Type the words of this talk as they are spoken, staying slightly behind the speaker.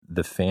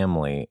the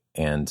family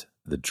and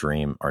the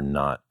dream are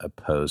not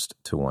opposed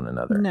to one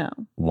another. No.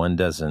 One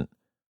doesn't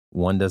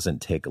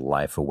take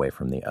life away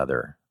from the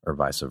other or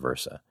vice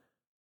versa.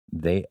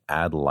 They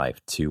add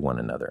life to one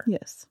another.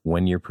 Yes.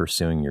 When you're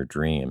pursuing your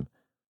dream,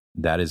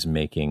 that is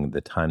making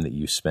the time that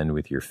you spend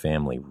with your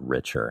family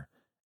richer.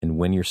 And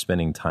when you're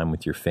spending time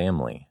with your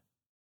family,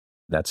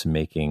 that's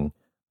making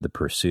the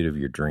pursuit of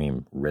your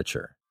dream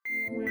richer.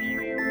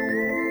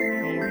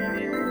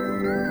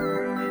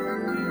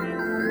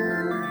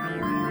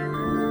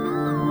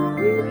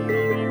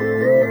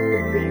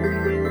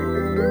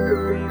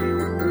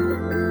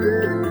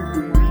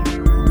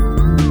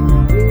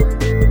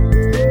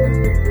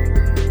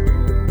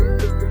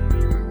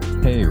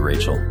 Hey,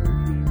 Rachel.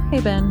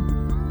 Hey, Ben.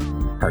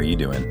 How are you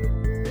doing?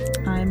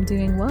 I'm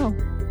doing well.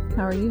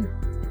 How are you?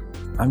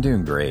 I'm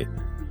doing great.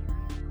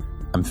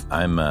 I'm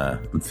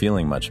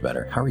feeling much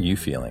better. How are you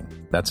feeling?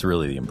 That's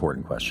really the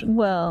important question.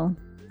 Well,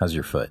 How's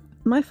your foot?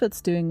 my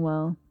foot's doing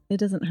well. It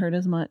doesn't hurt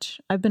as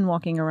much. I've been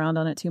walking around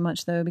on it too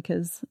much, though,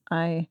 because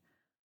I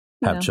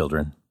Have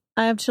children?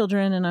 I have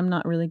children, and I'm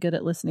not really good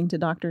at listening to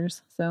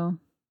doctors. So,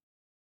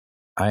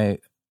 I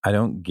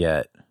don't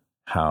get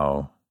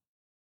how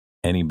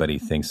anybody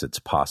thinks it's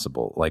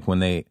possible. Like when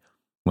the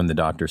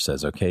doctor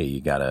says, okay,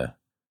 you got to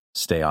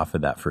stay off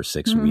of that for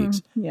 6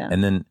 weeks. Yeah.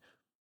 And then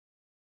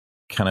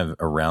kind of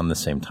around the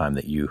same time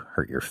that you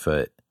hurt your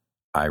foot,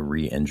 I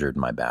re-injured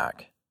my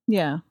back.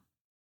 Yeah.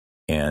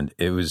 And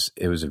it's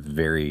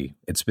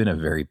been a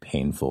very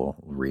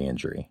painful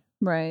re-injury.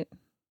 Right.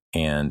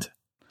 And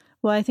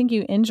Well, I think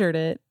you injured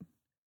it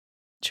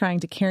trying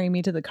to carry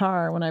me to the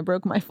car when I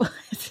broke my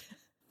foot.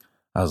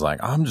 I was like,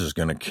 I'm just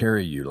going to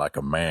carry you like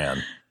a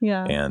man.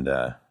 Yeah. And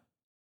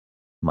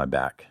my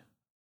back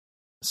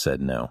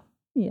said no.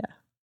 Yeah.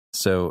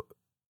 So,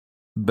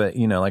 but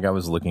like I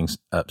was looking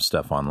up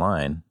stuff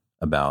online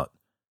about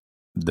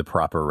the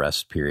proper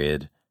rest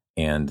period,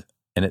 and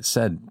it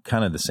said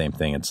kind of the same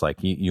thing. It's like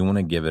you want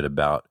to give it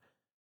about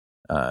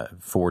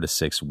 4 to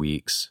 6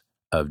 weeks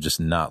of just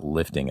not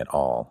lifting at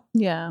all.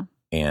 Yeah.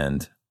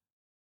 And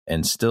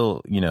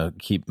still,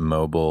 keep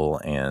mobile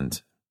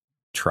and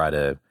try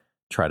to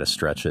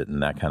stretch it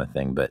and that kind of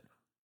thing. But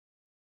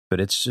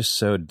it's just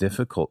so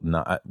difficult.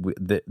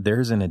 There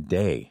isn't a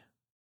day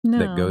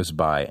that goes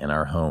by in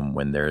our home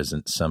when there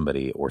isn't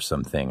somebody or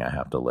something I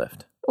have to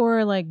lift.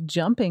 Or like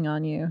jumping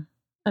on you.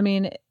 I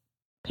mean,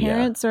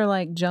 parents are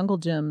like jungle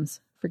gyms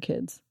for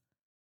kids.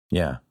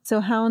 Yeah.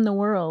 So how in the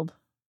world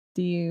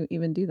do you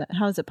even do that?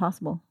 How is it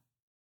possible?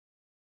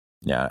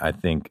 Yeah, I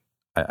think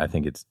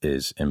it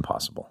is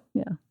impossible.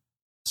 Yeah.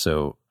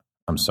 So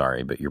I'm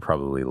sorry, but you're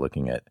probably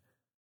looking at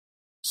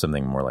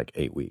something more like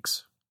 8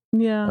 weeks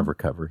Yeah. of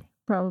recovery.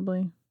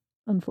 Probably,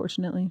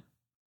 unfortunately.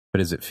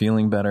 But is it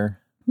feeling better?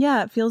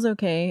 Yeah, it feels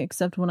okay,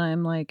 except when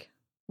I'm like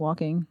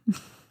walking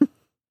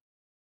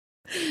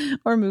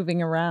or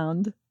moving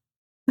around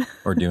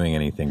Or doing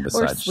anything or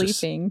besides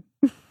sleeping.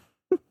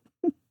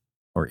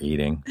 or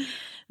eating?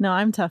 No,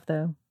 I'm tough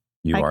though.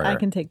 I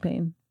can take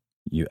pain.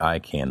 I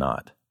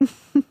cannot.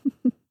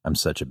 I'm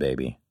such a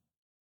baby.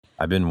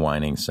 I've been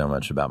whining so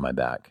much about my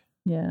back.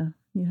 Yeah,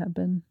 you have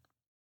been.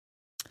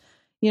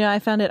 I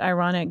found it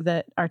ironic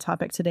that our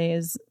topic today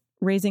is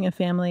raising a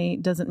family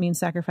doesn't mean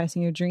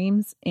sacrificing your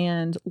dreams.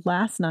 And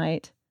last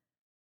night,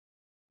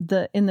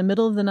 in the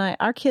middle of the night,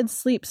 our kids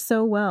sleep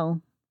so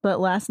well, but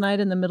last night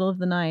in the middle of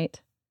the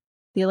night,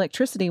 the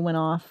electricity went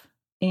off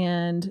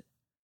and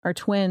our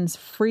twins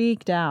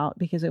freaked out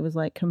because it was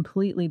like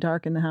completely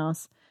dark in the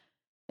house.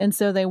 And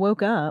so they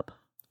woke up.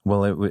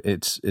 Well,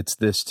 it's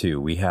this too.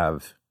 We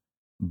have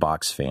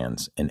box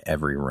fans in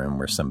every room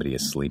where somebody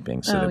is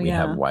sleeping so that we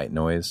have white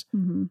noise.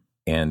 Mm-hmm.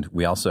 And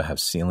we also have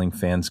ceiling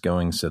fans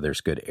going, so there's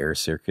good air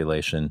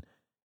circulation.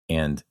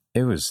 And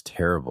it was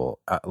terrible.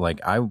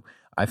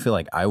 I feel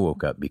like I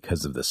woke up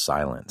because of the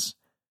silence.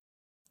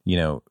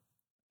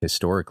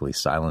 Historically,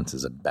 silence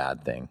is a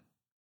bad thing.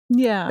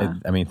 Yeah.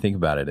 I mean, think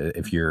about it.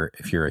 If you're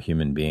a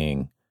human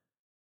being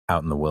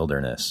out in the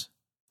wilderness,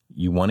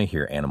 you want to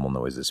hear animal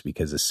noises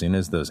because as soon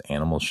as those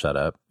animals shut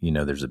up,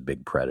 there's a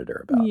big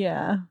predator about.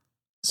 Yeah.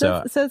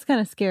 So it's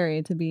kind of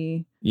scary to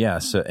be.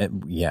 Yeah.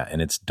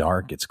 And it's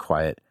dark. It's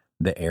quiet.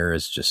 The air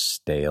is just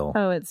stale.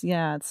 Oh, it's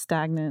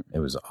stagnant. It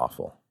was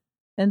awful.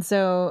 And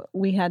so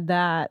we had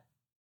that.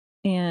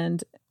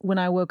 And when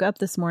I woke up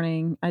this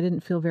morning, I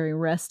didn't feel very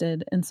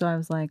rested. And so I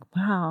was like,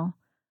 wow,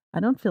 I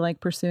don't feel like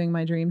pursuing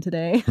my dream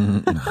today.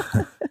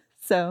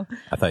 So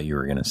I thought you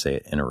were going to say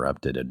it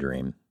interrupted a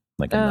dream,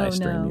 like a nice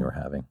dream you were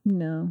having.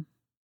 No.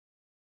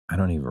 I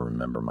don't even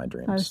remember my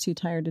dreams. I was too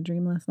tired to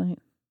dream last night.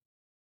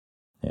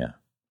 Yeah.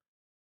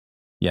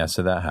 Yeah,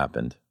 so that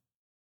happened.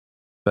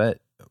 But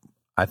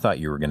I thought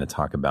you were going to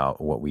talk about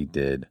what we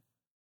did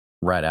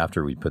right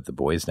after we put the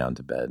boys down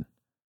to bed.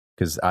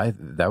 Because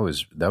that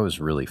was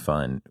really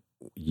fun.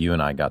 You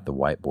and I got the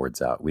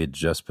whiteboards out. We had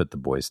just put the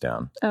boys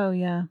down. Oh,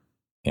 yeah.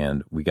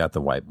 And we got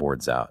the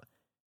whiteboards out.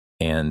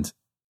 And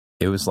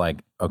it was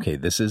like, okay,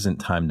 this isn't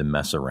time to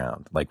mess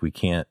around. Like we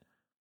can't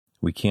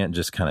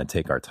just kind of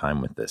take our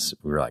time with this.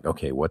 We were like,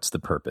 okay, what's the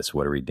purpose?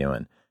 What are we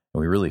doing?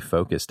 we really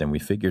focused and we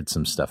figured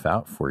some stuff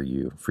out for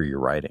you for your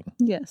writing.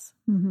 Yes.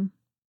 Mm-hmm.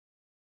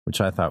 Which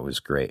I thought was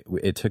great.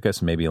 It took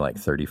us maybe like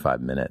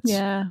 35 minutes.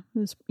 Yeah, it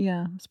was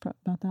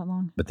about that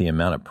long. But the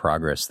amount of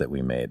progress that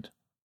we made,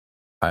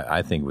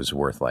 I think was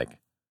worth like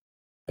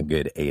a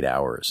good 8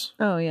 hours.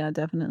 Oh yeah,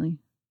 definitely.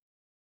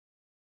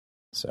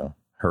 So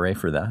hooray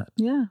for that.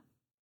 Yeah.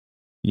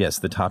 Yes,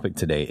 the topic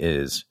today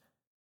is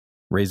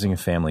raising a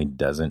family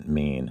doesn't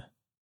mean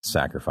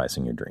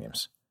sacrificing your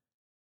dreams.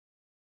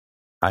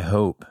 I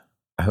hope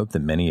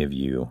that many of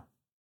you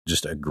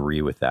just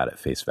agree with that at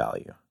face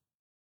value.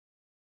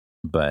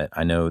 But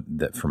I know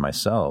that for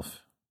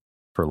myself,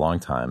 for a long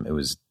time, it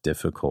was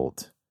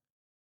difficult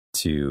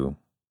to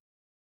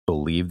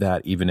believe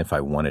that, even if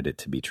I wanted it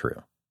to be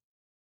true.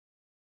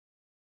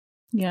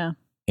 Yeah.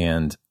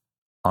 And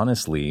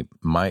honestly,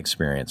 my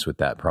experience with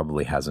that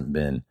probably hasn't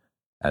been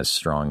as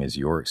strong as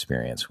your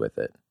experience with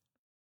it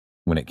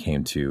when it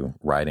came to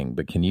writing.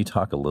 But can you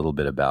talk a little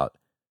bit about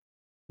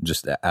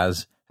just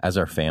as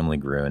our family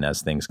grew and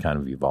as things kind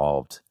of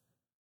evolved,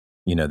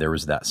 there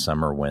was that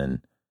summer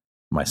when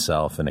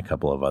myself and a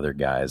couple of other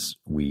guys,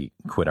 we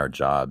quit our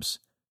jobs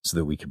so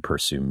that we could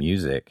pursue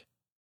music,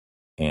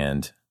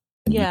 and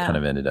you kind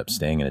of ended up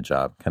staying in a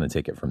job. Kind of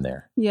take it from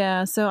there.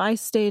 Yeah. So I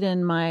stayed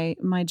in my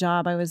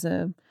job. I was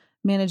a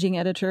managing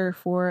editor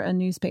for a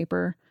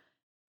newspaper.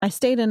 I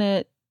stayed in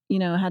it,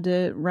 had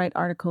to write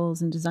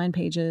articles and design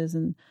pages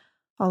and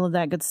all of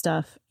that good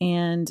stuff.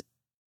 And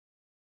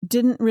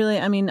didn't really,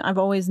 I've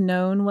always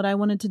known what I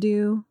wanted to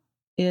do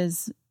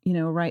is,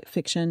 write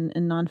fiction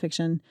and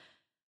nonfiction,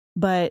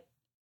 but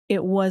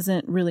it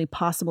wasn't really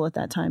possible at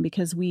that time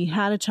because we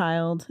had a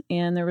child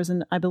and there was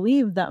I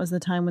believe that was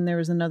the time when there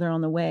was another on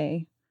the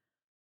way.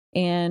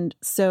 And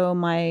so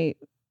my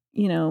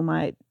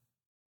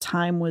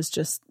time was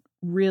just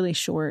really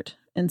short.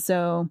 And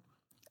so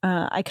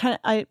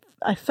I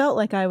felt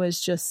like I was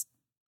just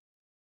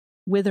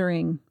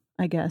withering,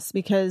 I guess,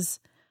 because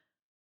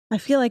I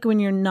feel like when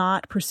you're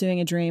not pursuing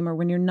a dream or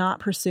when you're not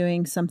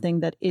pursuing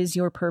something that is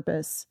your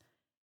purpose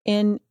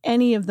in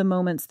any of the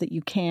moments that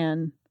you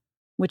can,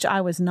 which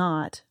I was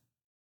not,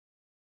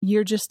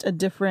 you're just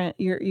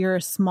you're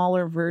a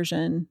smaller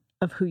version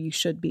of who you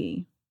should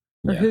be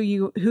or who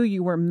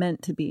you were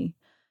meant to be.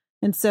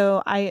 And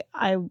so I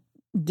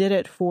did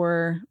it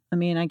for,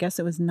 I guess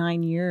it was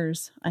 9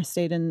 years. I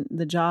stayed in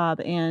the job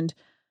and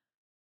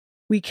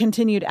we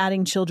continued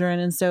adding children.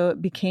 And so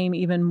it became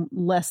even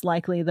less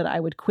likely that I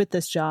would quit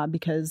this job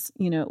because,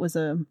 it was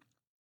a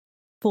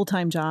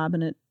full-time job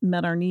and it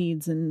met our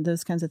needs and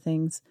those kinds of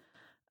things.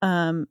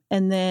 And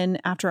then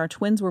after our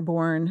twins were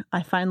born,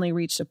 I finally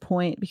reached a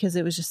point because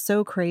it was just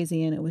so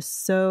crazy and it was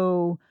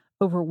so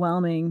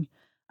overwhelming.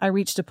 I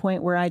reached a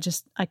point where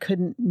I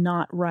couldn't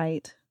not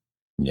write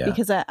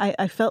because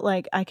I felt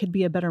like I could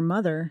be a better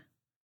mother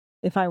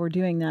if I were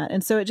doing that.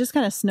 And so it just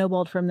kind of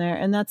snowballed from there.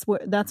 And that's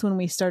when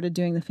we started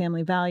doing the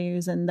family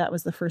values. And that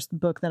was the first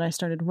book that I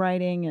started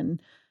writing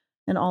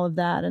and all of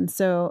that. And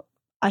so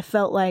I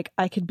felt like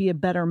I could be a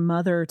better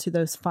mother to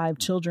those 5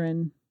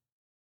 children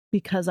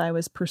because I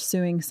was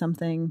pursuing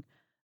something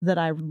that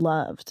I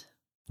loved.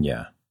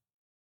 Yeah.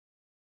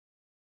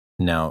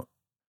 Now,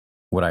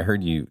 what I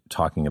heard you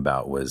talking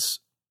about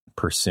was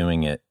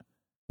pursuing it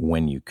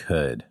when you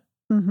could.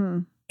 Mm-hmm.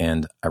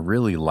 And I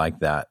really like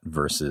that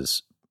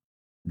versus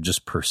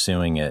just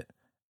pursuing it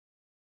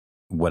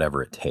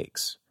whatever it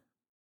takes.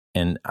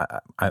 And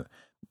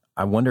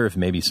I wonder if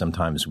maybe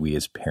sometimes we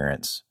as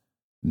parents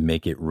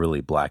make it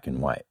really black and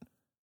white.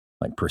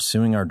 Like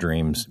pursuing our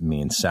dreams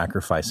means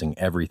sacrificing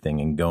everything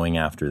and going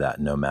after that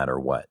no matter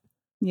what.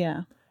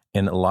 Yeah.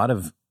 And a lot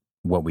of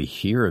what we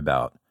hear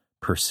about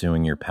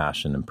pursuing your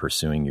passion and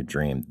pursuing your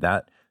dream,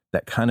 that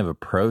kind of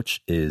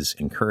approach is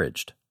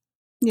encouraged.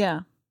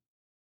 Yeah.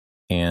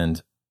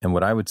 And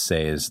what I would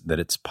say is that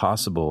it's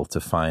possible to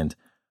find,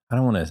 I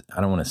don't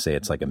want to say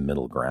it's like a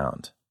middle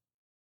ground,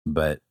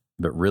 but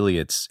really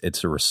it's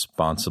a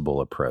responsible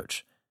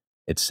approach.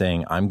 It's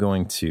saying I'm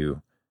going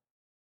to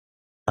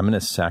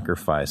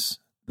sacrifice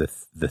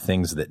the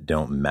things that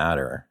don't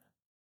matter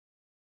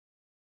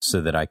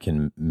so that I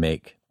can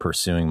make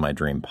pursuing my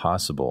dream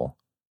possible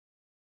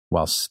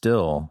while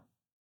still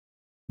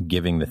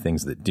giving the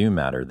things that do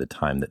matter the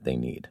time that they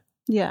need.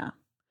 Yeah.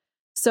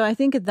 So I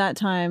think at that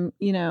time,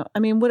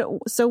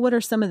 what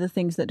are some of the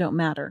things that don't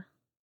matter?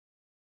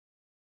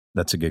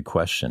 That's a good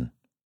question.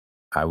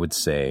 I would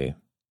say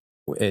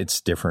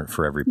it's different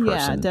for every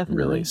person. Yeah,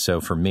 definitely. Really. So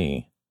for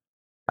me,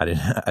 I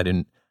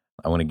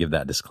want to give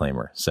that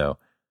disclaimer. So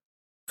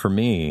for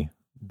me,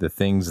 the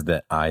things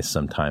that I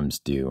sometimes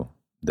do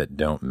that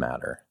don't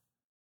matter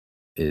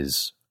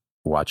is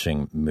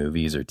watching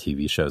movies or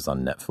TV shows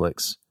on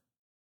Netflix.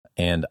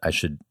 And I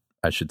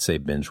should say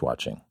binge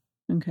watching.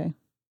 Okay.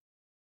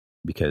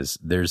 Because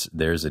there's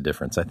a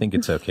difference. I think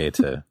it's okay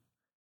to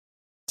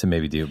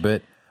maybe do,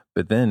 but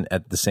then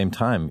at the same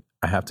time,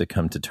 I have to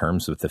come to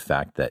terms with the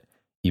fact that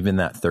even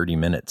that 30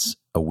 minutes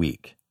a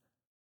week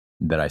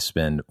that I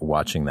spend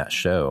watching that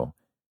show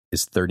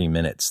is 30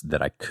 minutes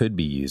that I could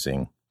be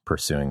using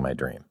pursuing my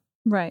dream.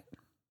 Right.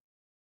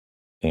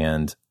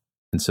 And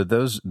And so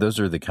those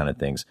are the kind of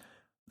things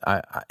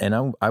I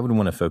would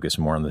want to focus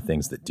more on the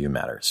things that do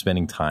matter.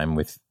 Spending time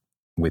with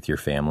your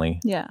family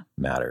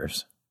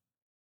matters.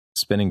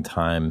 Spending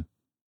time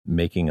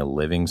making a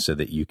living so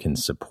that you can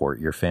support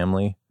your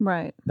family.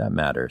 Right. That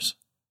matters.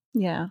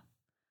 Yeah.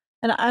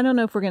 And I don't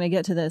know if we're going to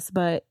get to this,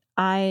 but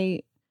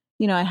I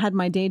had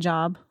my day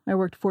job. I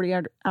worked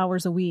 40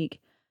 hours a week.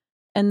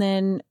 And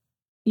then,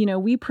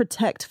 we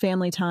protect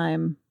family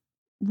time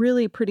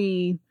really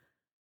pretty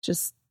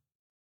just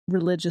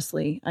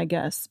religiously, I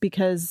guess,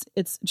 because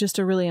it's just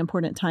a really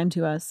important time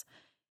to us.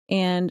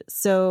 And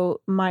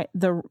so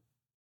the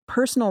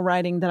personal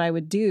writing that I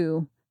would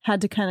do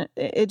had to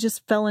it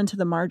just fell into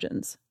the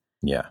margins.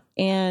 Yeah.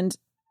 And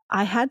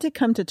I had to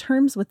come to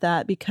terms with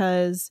that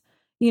because,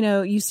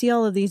 you see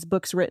all of these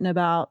books written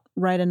about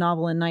write a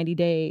novel in 90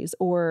 days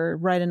or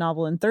write a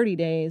novel in 30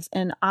 days.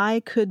 And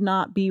I could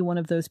not be one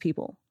of those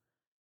people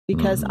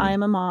because I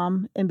am a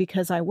mom and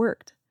because I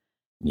worked.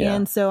 Yeah.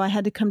 And so I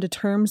had to come to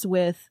terms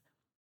with,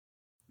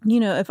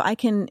 if I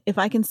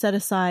can set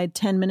aside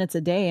 10 minutes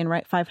a day and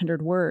write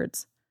 500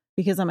 words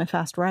because I'm a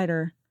fast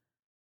writer,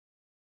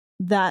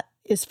 that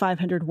is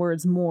 500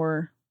 words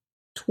more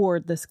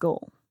toward this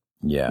goal.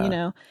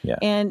 Yeah. Yeah.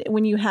 And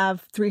when you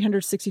have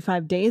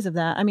 365 days of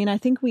that, I mean, I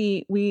think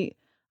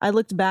I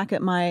looked back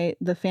at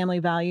the family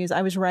values.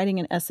 I was writing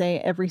an essay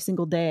every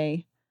single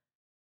day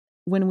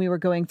when we were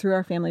going through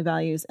our family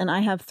values, and I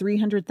have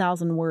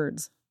 300,000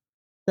 words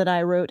that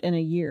I wrote in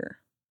a year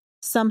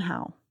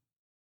somehow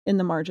in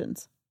the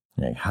margins.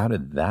 Like, how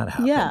did that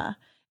happen? Yeah.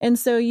 And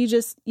so you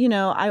just,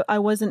 I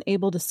wasn't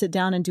able to sit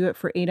down and do it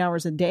for 8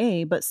 hours a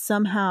day, but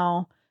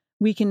somehow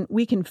we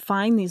can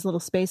find these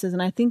little spaces.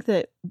 And I think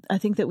that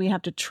we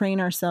have to train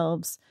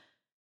ourselves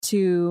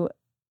to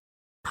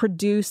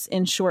produce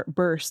in short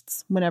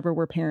bursts whenever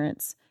we're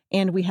parents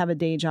and we have a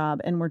day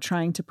job and we're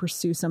trying to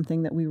pursue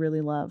something that we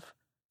really love.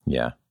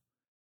 Yeah.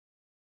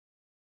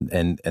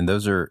 And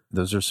those are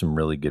some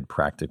really good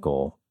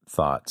practical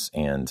thoughts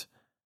and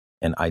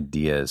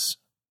ideas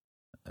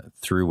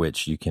through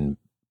which you can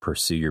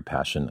pursue your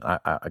passion.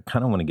 I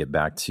kind of want to get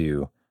back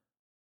to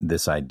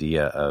this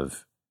idea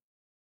of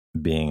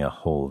being a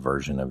whole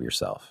version of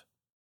yourself,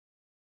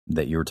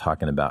 that you were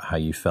talking about how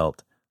you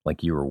felt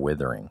like you were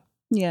withering.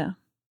 Yeah.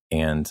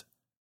 And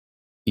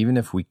even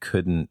if we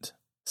couldn't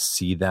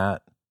see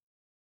that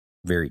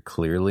very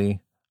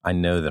clearly, I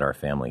know that our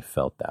family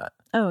felt that.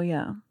 Oh,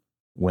 yeah.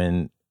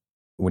 When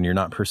you're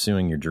not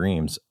pursuing your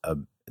dreams,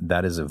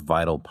 that is a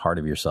vital part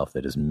of yourself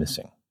that is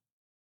missing.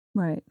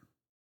 Right.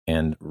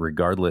 And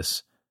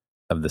regardless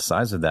of the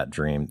size of that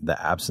dream,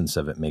 the absence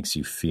of it makes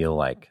you feel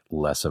like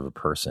less of a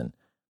person.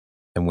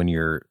 And when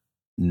you're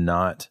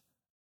not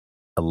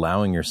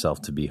allowing yourself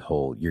to be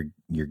whole,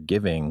 you're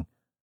giving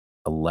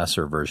a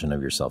lesser version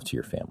of yourself to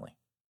your family.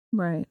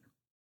 Right.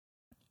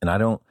 And I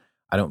don't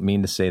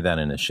mean to say that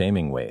in a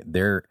shaming way.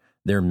 There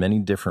are many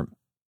different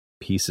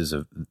pieces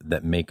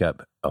that make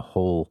up a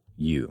whole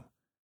you,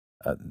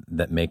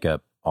 that make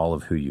up all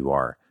of who you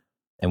are.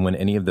 And when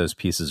any of those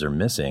pieces are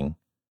missing,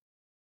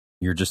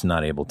 you're just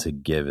not able to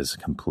give as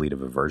complete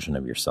of a version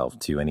of yourself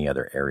to any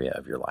other area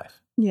of your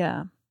life.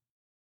 Yeah.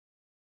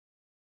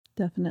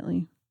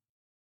 Definitely.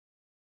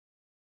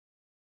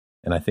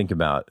 And I think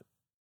about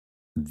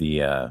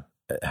you've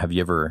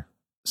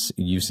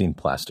seen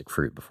plastic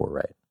fruit before,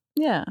 right?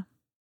 Yeah.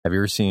 Have you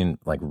ever seen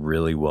like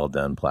really well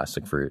done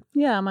plastic fruit?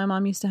 Yeah. My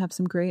mom used to have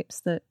some grapes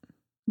that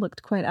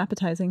looked quite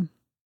appetizing.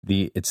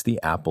 It's the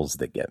apples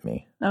that get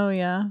me. Oh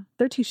yeah.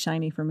 They're too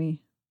shiny for me.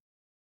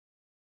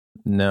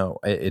 No,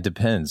 it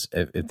depends.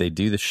 If they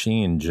do the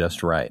sheen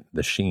just right,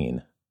 the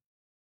sheen,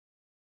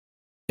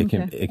 it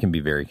can be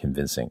very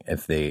convincing.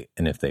 If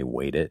they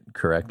weight it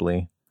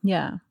correctly,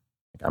 yeah,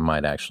 I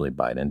might actually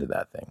bite into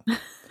that thing.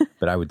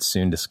 But I would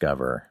soon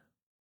discover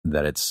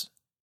that it's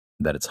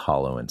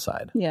hollow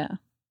inside. Yeah.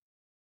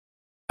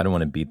 I don't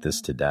want to beat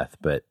this to death,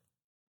 but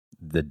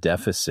the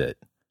deficit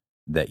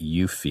that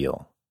you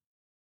feel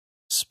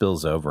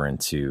spills over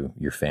into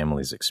your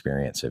family's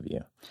experience of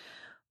you.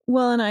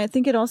 Well, and I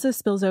think it also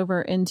spills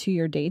over into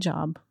your day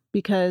job,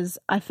 because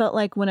I felt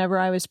like whenever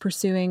I was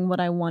pursuing what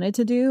I wanted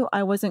to do,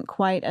 I wasn't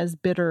quite as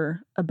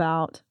bitter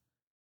about,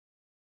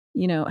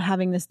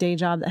 having this day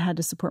job that had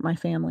to support my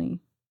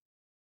family.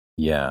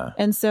 Yeah.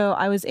 And so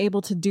I was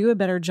able to do a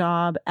better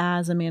job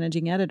as a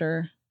managing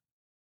editor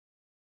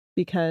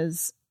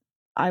because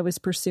I was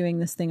pursuing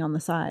this thing on the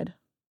side.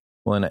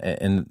 Well,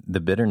 and the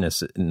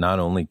bitterness not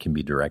only can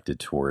be directed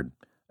toward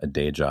a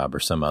day job or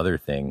some other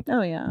thing.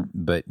 Oh, yeah.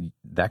 But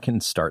that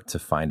can start to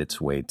find its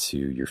way to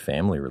your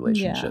family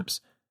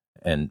relationships.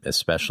 Yeah. And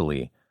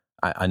especially,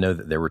 I know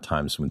that there were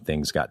times when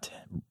things got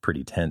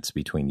pretty tense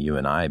between you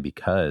and I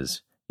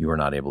because you were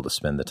not able to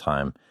spend the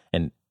time.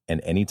 And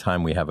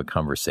anytime we have a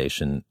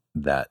conversation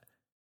that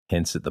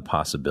hints at the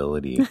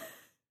possibility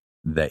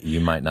that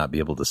you might not be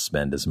able to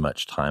spend as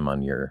much time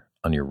on your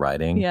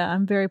writing. Yeah,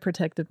 I'm very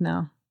protective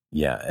now.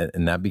 Yeah,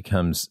 and that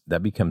becomes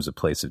a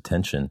place of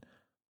tension.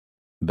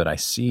 But I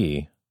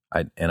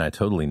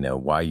totally know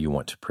why you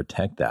want to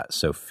protect that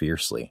so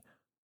fiercely,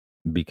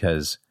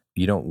 because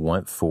you don't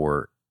want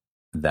for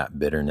that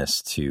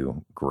bitterness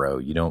to grow.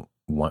 You don't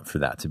want for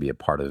that to be a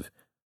part of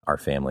our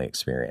family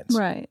experience.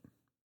 Right.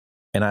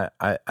 And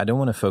I don't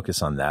want to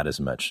focus on that as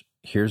much.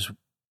 Here's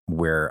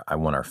where I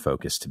want our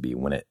focus to be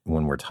when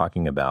we're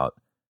talking about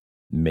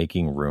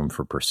making room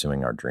for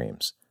pursuing our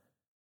dreams.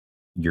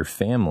 Your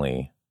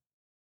family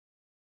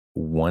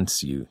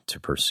wants you to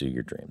pursue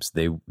your dreams.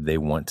 They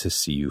want to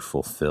see you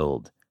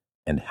fulfilled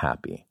and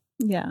happy.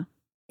 Yeah.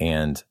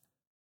 And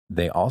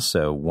they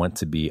also want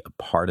to be a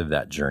part of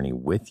that journey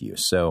with you.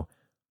 So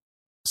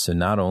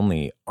not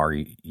only are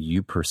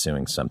you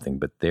pursuing something,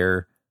 but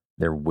they're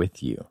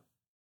with you,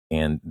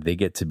 and they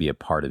get to be a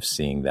part of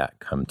seeing that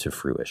come to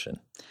fruition.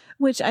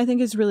 Which I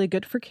think is really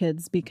good for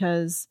kids,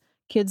 because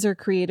kids are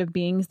creative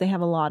beings. They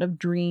have a lot of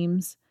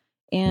dreams.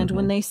 And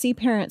when they see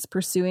parents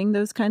pursuing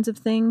those kinds of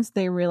things,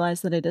 they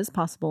realize that it is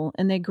possible.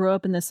 And they grow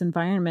up in this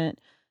environment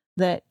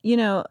that,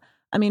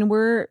 I mean,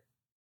 we're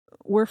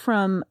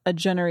from a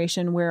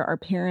generation where our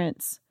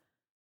parents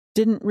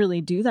didn't really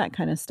do that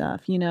kind of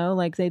stuff,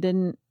 like they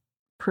didn't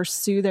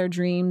pursue their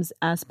dreams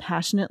as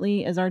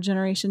passionately as our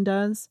generation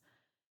does.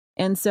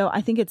 And so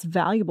I think it's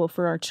valuable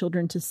for our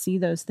children to see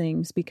those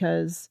things,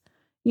 because,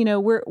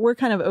 we're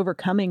kind of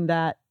overcoming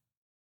that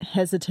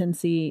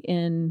hesitancy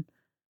in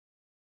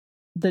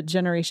the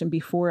generation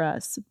before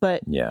us.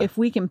 But if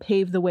we can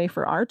pave the way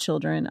for our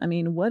children, I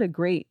mean, what a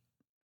great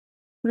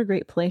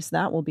place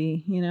that will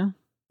be,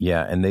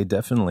 Yeah. And they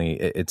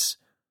definitely,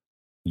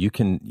 you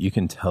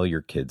can tell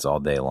your kids all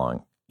day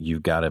long,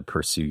 you've got to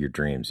pursue your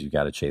dreams. You've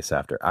got to chase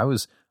after. I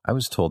was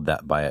told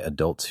that by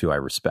adults who I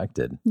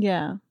respected.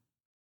 Yeah.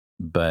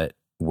 But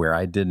where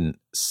I didn't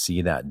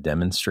see that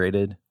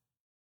demonstrated,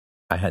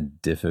 I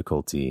had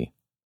difficulty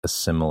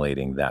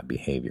assimilating that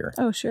behavior.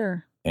 Oh,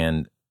 sure.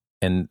 And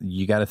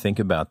you got to think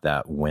about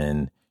that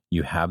when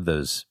you have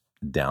those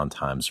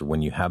downtimes, or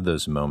when you have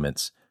those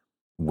moments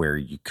where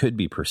you could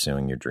be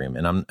pursuing your dream.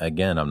 And I'm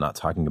not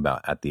talking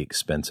about at the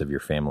expense of your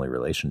family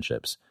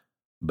relationships,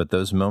 but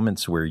those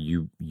moments where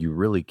you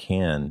really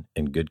can,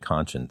 in good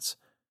conscience,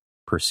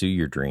 pursue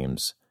your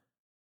dreams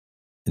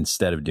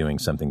instead of doing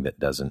something that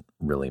doesn't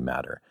really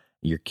matter.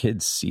 Your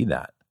kids see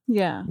that.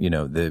 Yeah.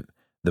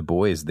 The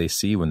boys, they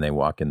see when they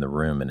walk in the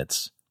room and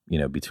it's,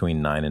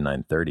 between 9 and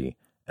 9:30,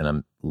 and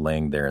I'm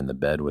laying there in the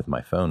bed with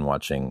my phone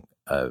watching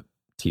a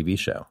TV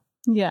show.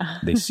 Yeah.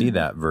 They see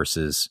that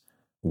versus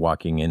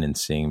walking in and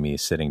seeing me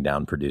sitting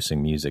down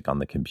producing music on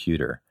the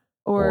computer.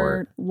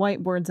 Or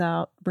whiteboards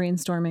out,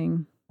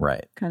 brainstorming.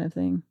 Right. Kind of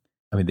thing.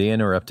 I mean, they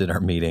interrupted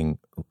our meeting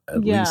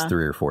at least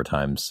 3 or 4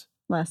 times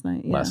last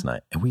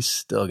night, and we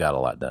still got a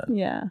lot done.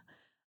 Yeah.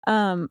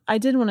 I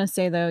did want to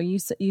say, though, you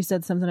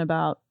said something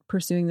about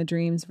pursuing the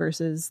dreams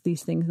versus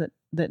these things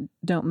that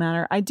don't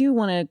matter. I do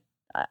want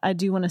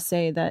to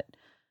say that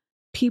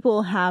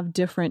people have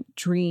different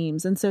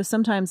dreams. And so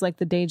sometimes, like,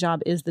 the day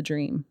job is the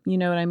dream. You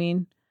know what I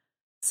mean?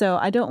 So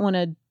I don't want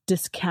to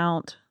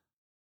discount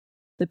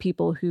the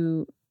people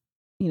who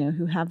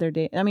have their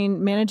day. I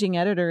mean, managing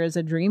editor is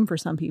a dream for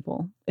some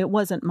people. It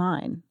wasn't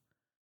mine.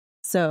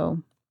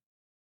 So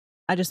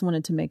I just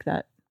wanted to make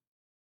that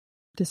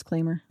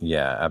disclaimer.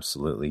 Yeah,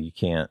 absolutely. You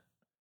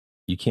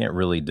can't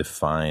really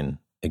define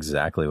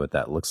exactly what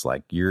that looks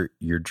like. Your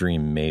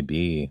dream may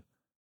be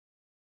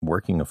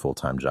working a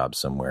full-time job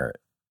somewhere.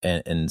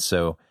 And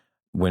so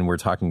when we're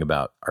talking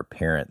about our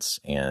parents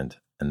and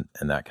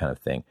that kind of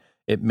thing,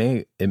 it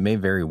may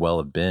very well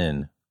have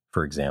been,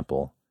 for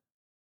example,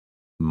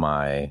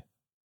 my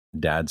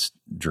dad's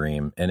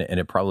dream, and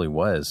it probably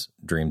was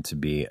dream to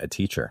be a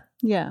teacher.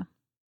 Yeah.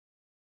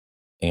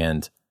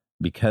 And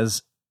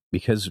because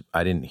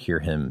I didn't hear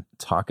him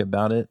talk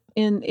about it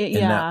in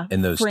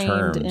those framed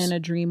terms in a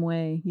dream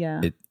way.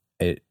 Yeah.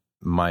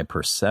 My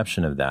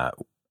perception of that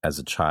as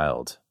a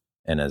child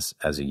and as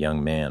a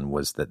young man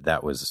was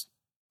that was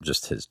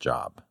just his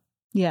job.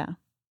 Yeah.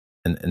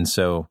 And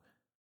so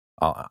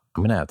I'm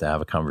going to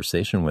have a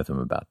conversation with him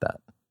about that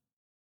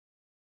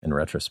in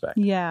retrospect.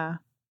 Yeah.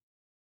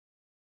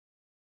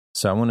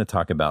 So I want to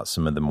talk about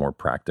some of the more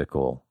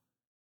practical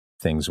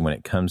things when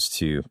it comes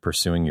to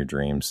pursuing your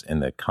dreams in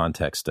the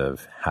context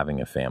of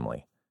having a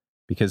family,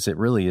 because it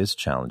really is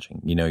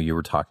challenging. You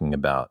were talking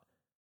about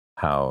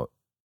how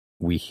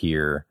we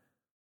hear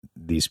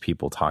these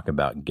people talk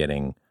about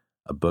getting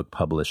a book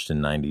published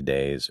in 90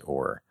 days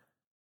or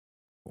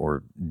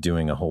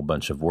doing a whole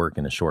bunch of work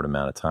in a short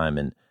amount of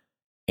time.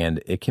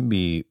 And it can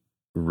be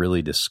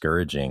really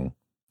discouraging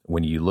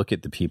when you look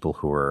at the people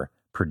who are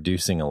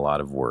producing a lot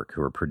of work,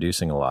 who are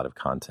producing a lot of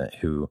content,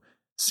 who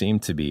seem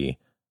to be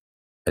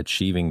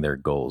achieving their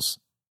goals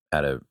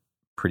at a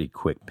pretty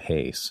quick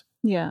pace.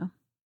 Yeah.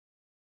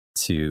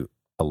 To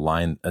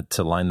line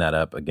that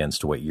up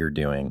against what you're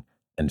doing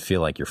and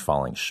feel like you're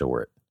falling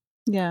short.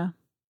 Yeah.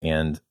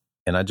 And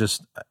I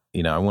just,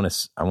 I want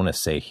to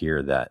say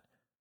here that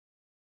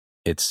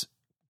it's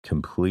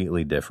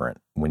completely different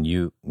when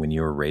you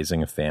are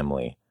raising a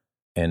family,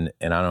 and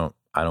I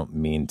don't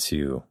mean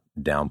to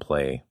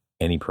downplay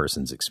any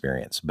person's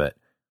experience, but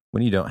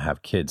when you don't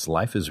have kids,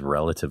 life is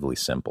relatively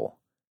simple.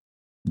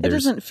 It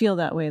doesn't feel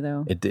that way,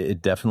 though.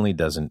 It definitely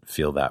doesn't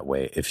feel that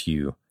way if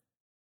you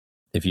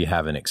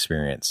haven't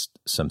experienced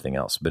something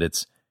else. But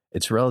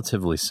it's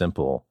relatively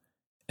simple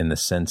in the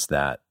sense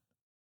that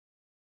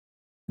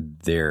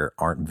there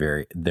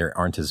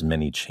aren't as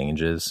many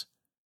changes.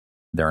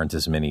 There aren't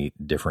as many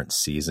different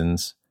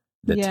seasons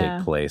that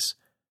take place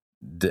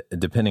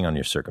depending on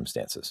your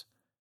circumstances.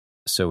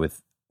 So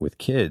with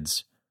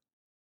kids,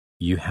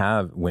 you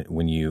have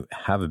when you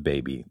have a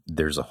baby,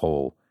 there's a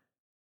whole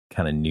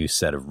kind of new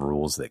set of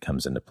rules that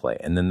comes into play.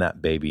 And then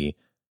that baby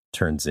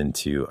turns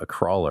into a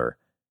crawler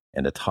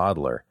and a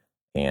toddler,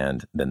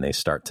 and then they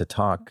start to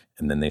talk,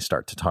 and then they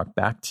start to talk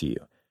back to you.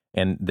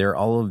 And there are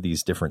all of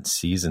these different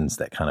seasons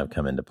that kind of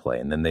come into play.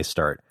 And then they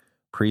start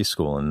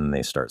preschool, and then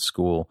they start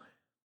school.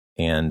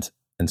 And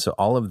so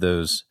all of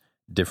those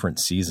different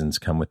seasons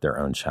come with their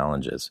own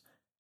challenges,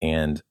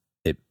 and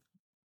it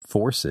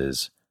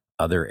forces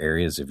other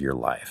areas of your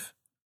life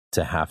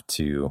to have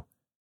to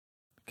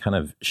kind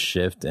of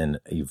shift and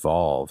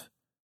evolve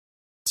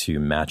to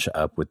match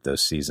up with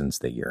those seasons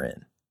that you're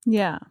in.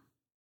 Yeah.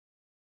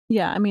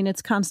 Yeah. I mean,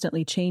 it's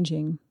constantly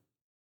changing.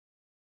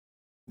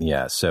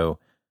 Yeah. So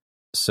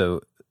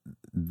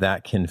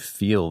that can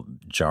feel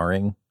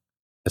jarring,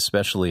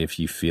 especially if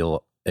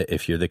you're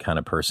the kind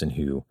of person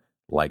who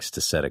likes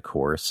to set a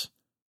course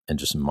and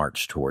just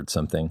march towards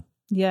something.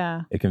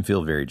 Yeah. It can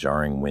feel very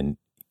jarring when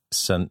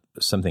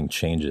something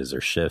changes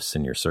or shifts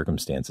in your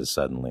circumstances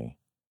suddenly,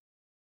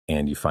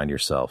 and you find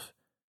yourself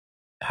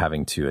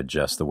having to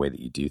adjust the way that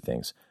you do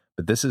things.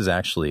 But this is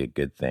actually a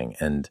good thing.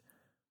 And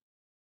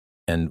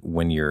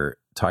when you're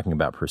talking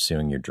about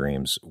pursuing your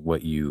dreams,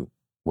 what you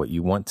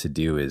want to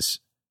do is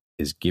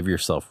give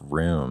yourself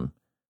room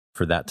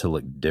for that to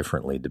look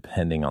differently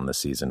depending on the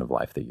season of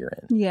life that you're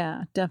in.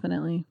 Yeah,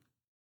 definitely.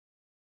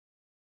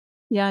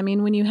 Yeah, I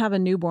mean, when you have a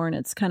newborn,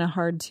 it's kind of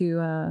hard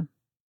to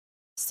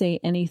say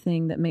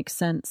anything that makes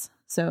sense.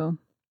 So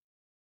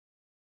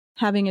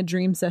having a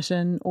dream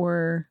session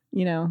or,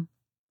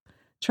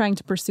 trying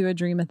to pursue a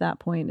dream at that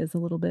point is a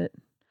little bit,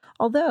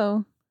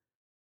 although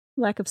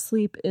lack of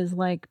sleep is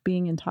like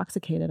being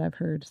intoxicated, I've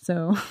heard.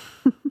 So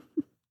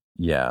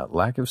yeah,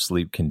 lack of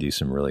sleep can do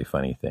some really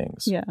funny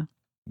things. Yeah.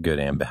 Good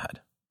and bad.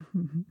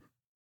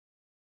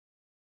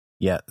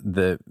 Yeah,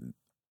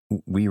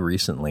 we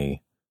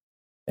recently,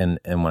 and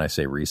when I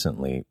say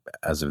recently,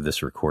 as of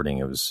this recording,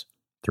 it was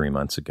 3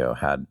 months ago,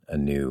 had a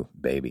new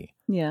baby.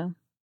 Yeah.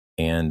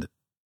 And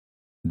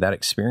that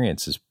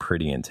experience is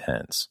pretty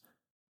intense.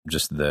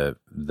 Just the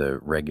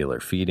regular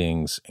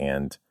feedings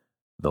and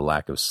the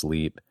lack of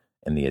sleep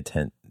and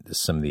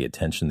some of the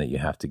attention that you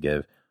have to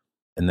give.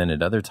 And then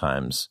at other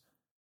times,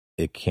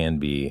 it can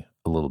be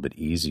a little bit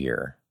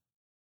easier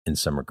in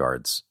some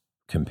regards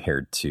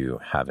compared to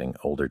having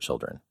older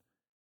children.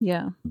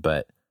 Yeah.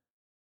 But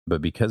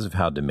because of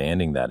how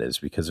demanding that is,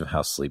 because of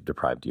how sleep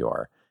deprived you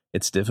are,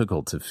 it's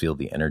difficult to feel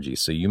the energy.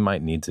 So you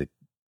might need to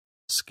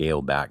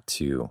scale back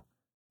to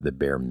the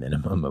bare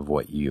minimum of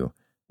what you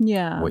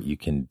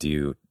can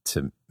do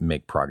to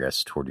make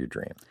progress toward your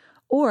dream.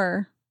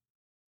 Or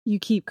you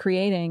keep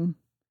creating.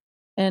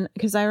 And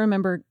because I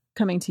remember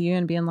coming to you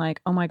and being like,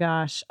 oh my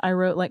gosh, I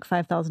wrote like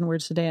 5,000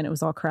 words today and it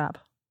was all crap.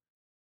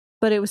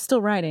 But it was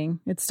still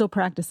writing. It's still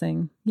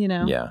practicing,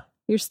 Yeah.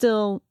 You're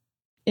still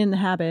in the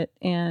habit.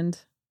 And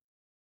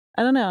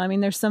I don't know. I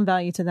mean, there's some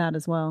value to that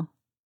as well.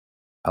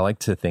 I like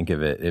to think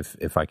of it,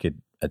 if I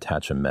could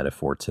attach a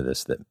metaphor to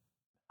this that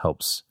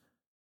helps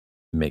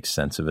make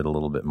sense of it a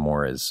little bit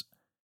more, is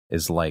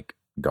like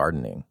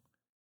gardening.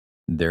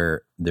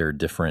 There are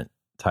different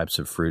types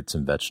of fruits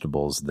and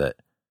vegetables that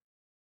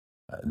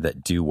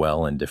do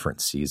well in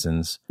different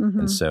seasons. Mm-hmm.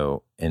 And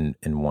so in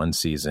one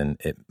season,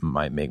 it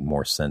might make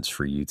more sense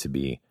for you to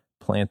be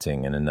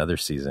planting. In another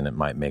season, it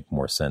might make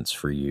more sense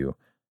for you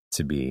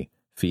to be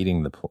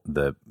feeding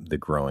the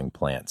growing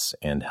plants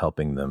and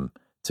helping them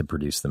to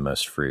produce the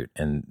most fruit.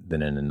 And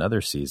then in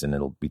another season,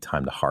 it'll be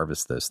time to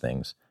harvest those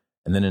things.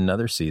 And then in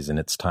another season,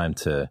 it's time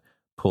to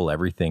pull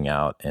everything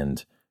out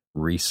and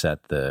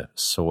reset the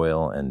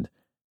soil and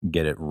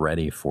get it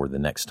ready for the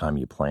next time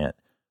you plant.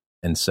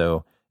 And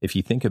so if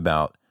you think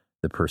about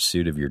the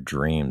pursuit of your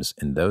dreams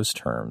in those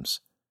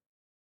terms,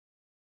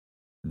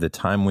 the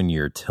time when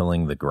you're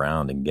tilling the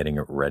ground and getting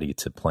it ready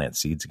to plant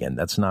seeds again,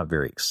 that's not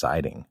very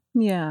exciting.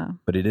 Yeah.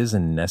 But it is a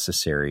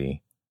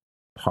necessary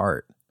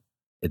part.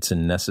 It's a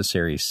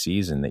necessary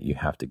season that you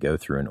have to go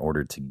through in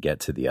order to get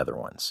to the other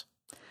ones.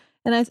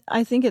 And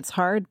I think it's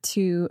hard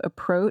to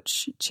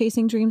approach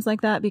chasing dreams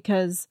like that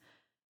because,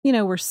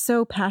 we're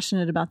so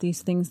passionate about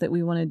these things that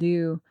we want to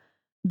do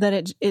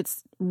that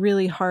it's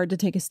really hard to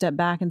take a step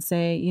back and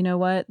say, you know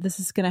what, this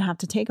is going to have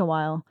to take a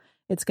while.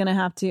 It's going to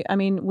have to, I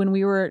mean, when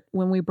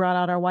we brought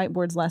out our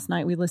whiteboards last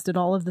night, we listed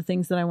all of the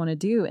things that I want to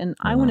do, and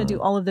I want to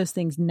do all of those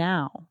things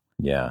now.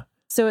 Yeah.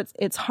 So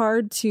it's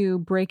hard to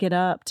break it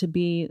up to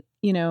be,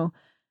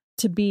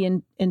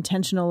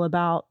 intentional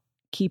about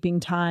keeping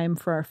time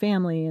for our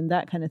family and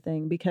that kind of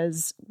thing,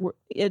 because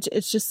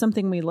it's just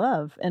something we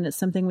love and it's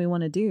something we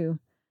want to do.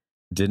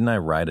 Didn't I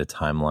write a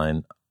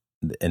timeline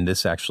and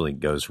this actually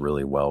goes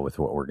really well with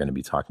what we're going to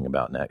be talking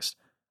about next.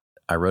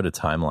 I wrote a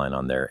timeline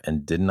on there,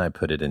 and didn't I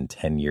put it in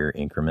 10-year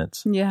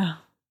increments? Yeah.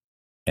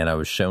 And I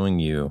was showing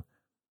you,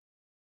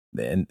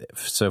 and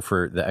so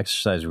for the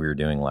exercise we were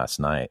doing last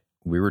night,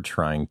 we were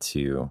trying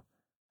to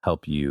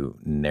help you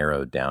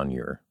narrow down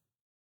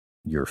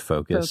your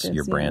focus,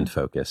 your brand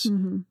focus,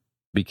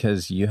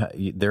 because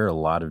there are a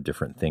lot of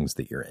different things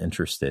that you're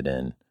interested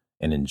in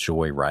and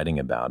enjoy writing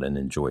about and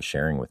enjoy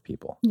sharing with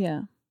people.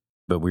 Yeah.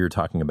 But we were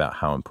talking about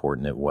how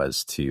important it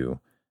was to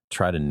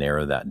try to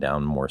narrow that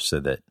down more so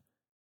that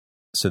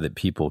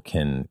people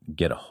can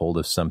get a hold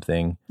of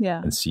something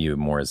and see you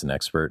more as an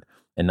expert.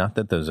 And not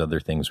that those other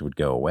things would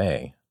go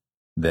away.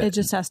 That it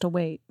just has to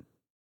wait.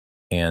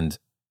 And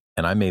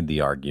I made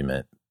the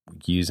argument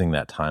using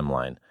that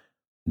timeline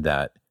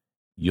that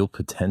you'll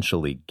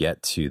potentially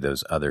get to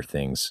those other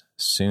things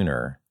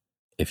sooner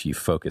if you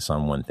focus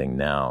on one thing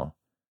now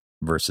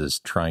versus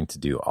trying to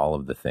do all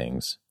of the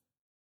things.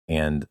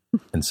 And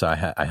so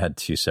I had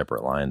two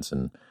separate lines,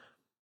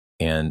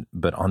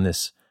 but on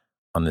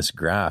this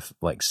graph,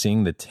 like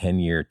seeing the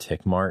 10-year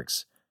tick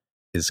marks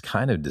is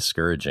kind of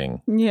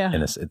discouraging. Yeah.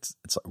 And it's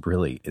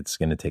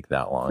going to take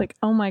that long. It's like,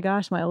 oh my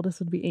gosh, my oldest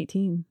would be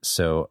 18.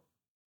 So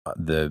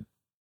the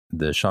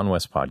Sean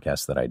West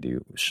podcast that I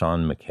do,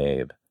 Sean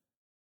McCabe,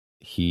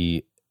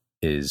 he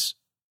is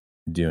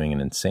doing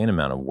an insane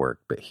amount of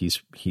work, but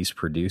he's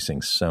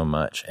producing so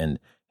much, and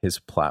his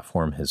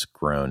platform has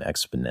grown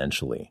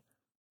exponentially.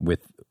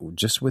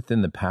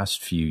 Within the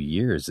past few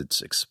years,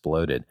 it's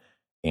exploded.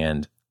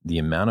 And the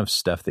amount of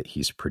stuff that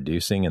he's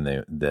producing and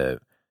the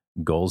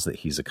goals that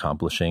he's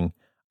accomplishing,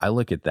 I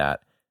look at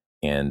that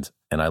and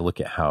I look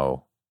at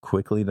how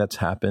quickly that's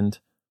happened.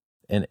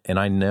 And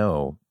I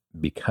know,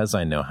 because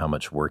I know how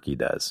much work he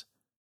does,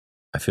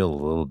 I feel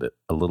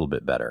a little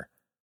bit better.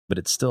 But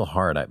it's still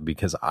hard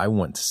because I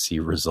want to see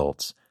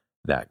results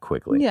that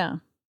quickly. Yeah.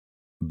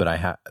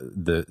 But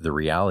the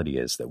reality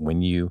is that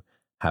when you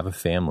have a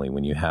family,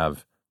 when you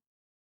have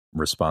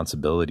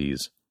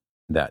responsibilities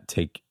that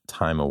take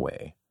time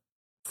away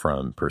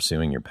from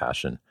pursuing your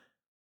passion,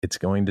 it's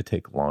going to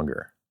take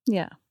longer.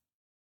 Yeah.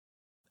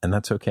 And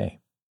that's okay.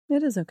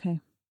 It is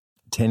okay.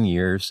 10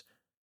 years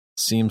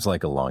seems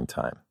like a long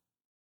time,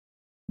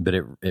 but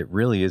it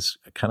really is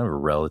kind of a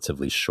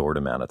relatively short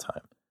amount of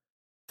time.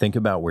 Think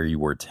about where you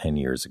were 10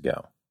 years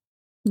ago.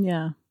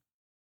 Yeah.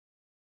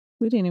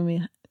 We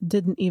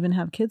didn't even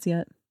have kids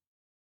yet.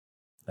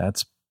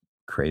 That's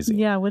crazy.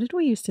 Yeah. What did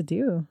we used to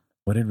do?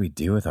 What did we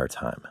do with our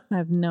time? I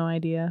have no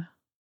idea.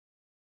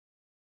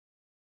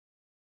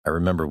 I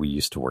remember we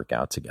used to work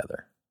out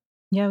together.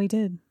 Yeah, we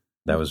did.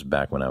 That was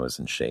back when I was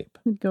in shape.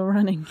 We'd go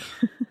running.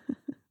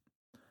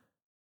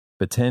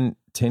 But 10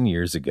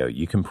 years ago,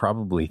 you can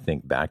probably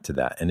think back to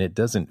that, and it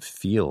doesn't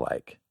feel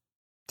like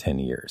 10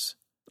 years.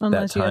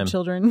 Unless you have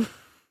children.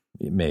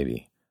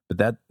 Maybe.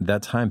 But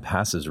that time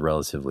passes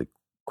relatively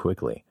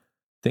quickly.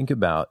 Think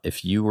about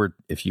if you were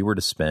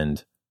to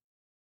spend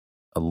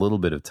a little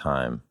bit of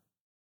time,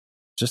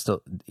 just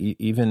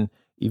even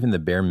the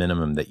bare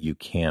minimum that you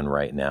can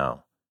right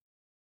now,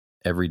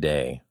 every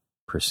day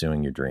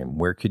pursuing your dream,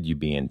 where could you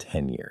be in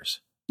 10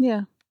 years?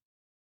 Yeah.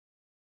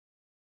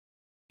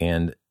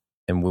 And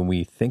when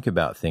we think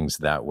about things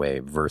that way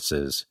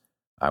versus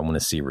I want to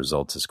see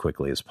results as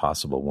quickly as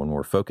possible, when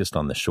we're focused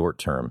on the short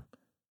term,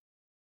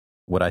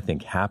 what I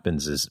think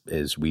happens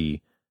is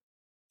we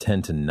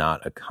tend to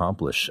not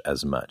accomplish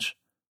as much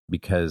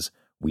because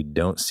we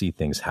don't see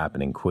things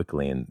happening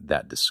quickly, and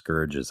that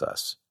discourages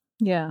us.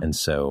 Yeah. And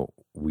so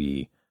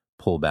we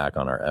pull back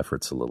on our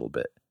efforts a little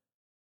bit,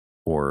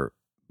 or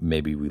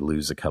maybe we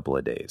lose a couple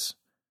of days.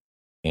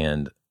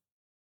 And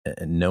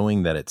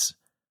knowing that it's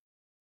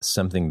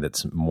something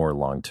that's more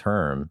long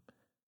term,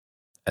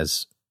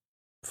 as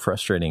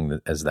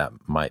frustrating as that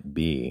might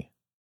be,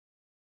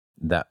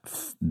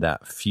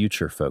 that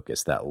future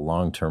focus, that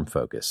long term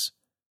focus,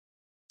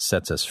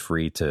 sets us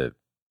free to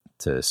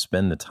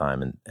spend the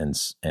time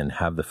and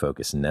have the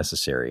focus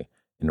necessary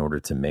in order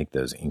to make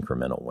those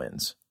incremental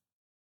wins.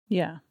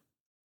 Yeah.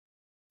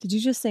 Did you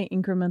just say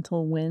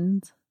incremental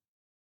wins?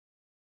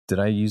 Did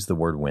I use the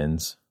word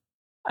wins?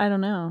 I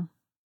don't know.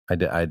 I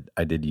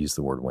did use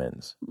the word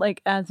wins.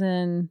 Like as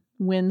in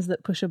winds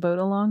that push a boat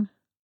along?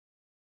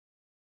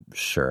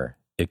 Sure.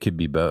 It could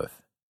be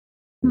both.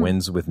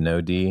 Wins with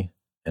no D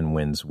and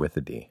wins with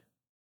a D.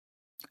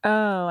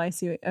 Oh, I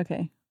see.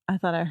 Okay. I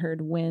thought I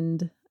heard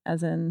wind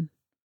as in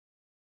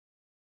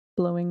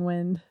blowing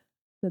wind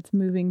that's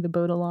moving the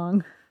boat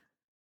along.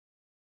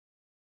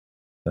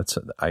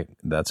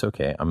 That's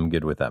okay. I'm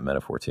good with that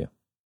metaphor too.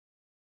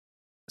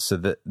 So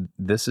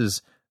this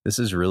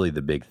is really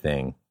the big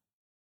thing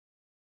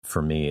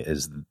for me,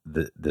 is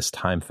this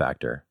time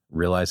factor,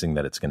 realizing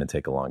that it's going to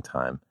take a long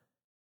time,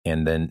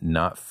 and then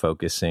not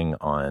focusing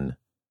on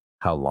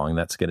how long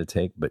that's going to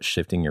take, but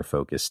shifting your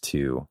focus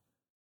to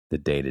the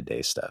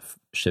day-to-day stuff,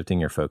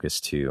 shifting your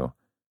focus to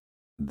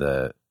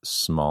the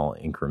small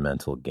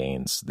incremental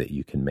gains that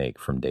you can make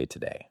from day to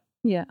day.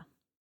 Yeah.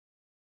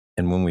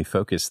 And when we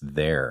focus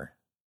there,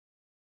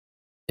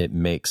 it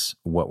makes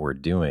what we're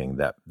doing,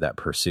 that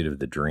pursuit of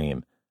the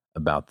dream,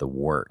 about the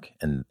work,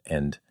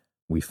 and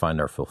we find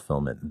our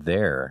fulfillment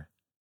there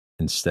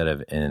instead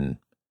of in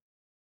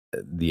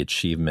the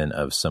achievement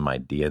of some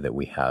idea that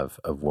we have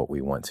of what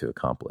we want to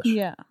accomplish.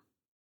 Yeah.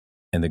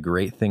 And the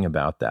great thing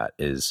about that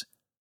is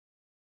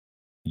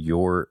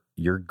your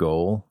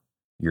goal,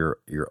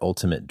 your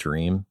ultimate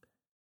dream,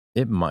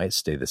 it might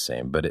stay the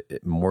same, but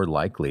it more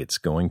likely it's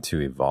going to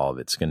evolve.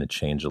 It's going to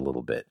change a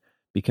little bit,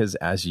 because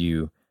as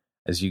you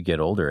get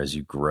older, as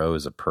you grow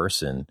as a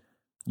person,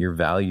 your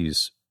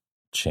values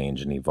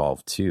change and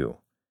evolve too.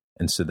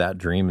 And so that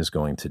dream is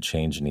going to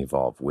change and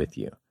evolve with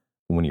you.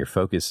 When your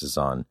focus is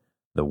on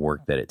the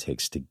work that it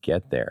takes to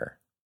get there,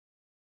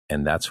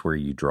 and that's where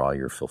you draw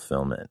your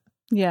fulfillment.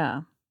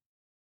 Yeah.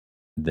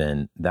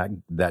 Then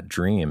that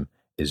dream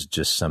is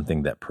just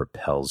something that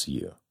propels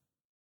you,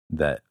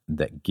 that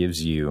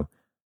gives you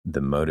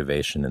the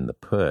motivation and the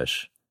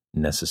push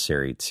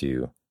necessary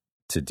to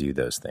do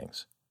those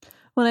things.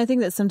 Well, I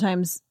think that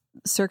sometimes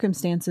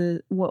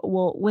circumstances,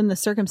 well, when the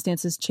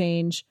circumstances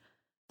change,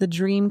 the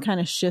dream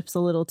kind of shifts a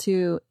little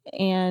too.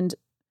 And,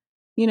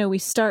 we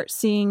start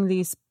seeing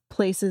these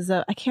places.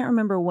 I can't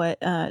remember what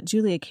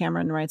Julia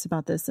Cameron writes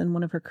about this in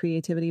one of her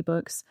creativity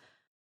books,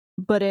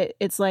 but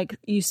it's like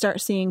you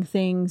start seeing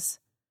things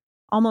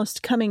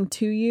almost coming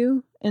to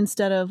you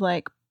instead of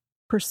like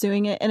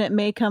pursuing it. And it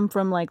may come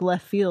from like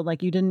left field,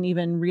 like you didn't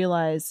even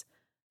realize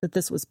that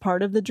this was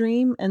part of the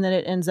dream, and then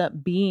it ends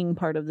up being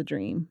part of the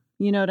dream.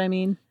 You know what I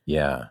mean?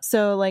 Yeah.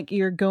 So like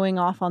you're going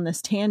off on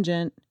this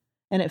tangent,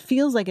 and it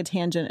feels like a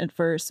tangent at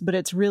first, but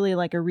it's really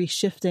like a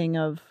reshifting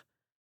of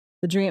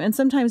the dream. And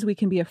sometimes we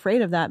can be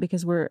afraid of that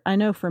because I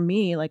know for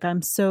me, like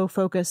I'm so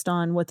focused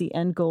on what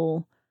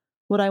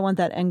I want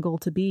that end goal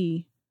to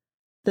be,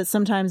 that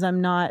sometimes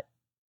I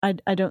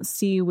don't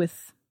see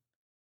with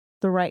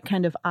the right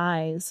kind of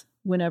eyes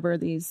whenever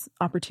these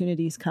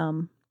opportunities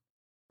come.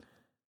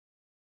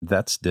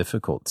 That's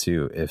difficult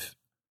too.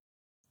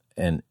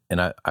 And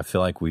I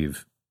feel like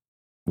we've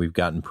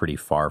gotten pretty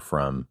far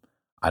from,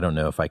 I don't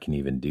know if I can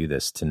even do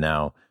this, to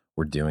now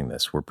we're doing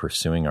this. We're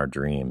pursuing our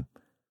dream.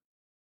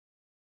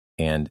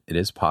 And it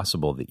is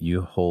possible that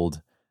you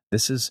hold,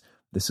 this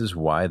is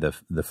why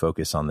the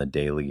focus on the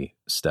daily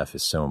stuff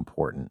is so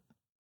important.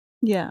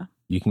 Yeah.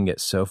 You can get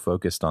so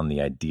focused on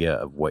the idea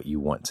of what you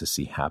want to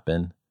see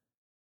happen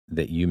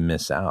that you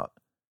miss out.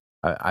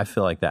 I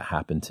feel like that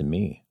happened to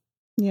me.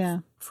 Yeah.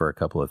 For a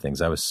couple of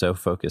things. I was so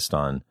focused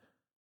on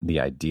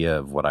the idea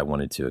of what I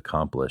wanted to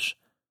accomplish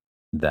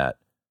that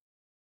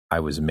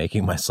I was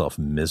making myself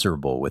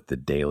miserable with the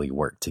daily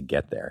work to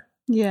get there.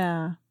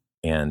 Yeah.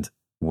 And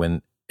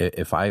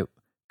if I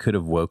could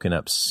have woken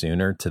up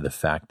sooner to the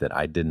fact that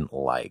I didn't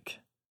like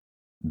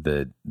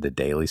the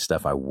daily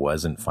stuff, I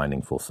wasn't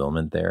finding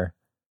fulfillment there,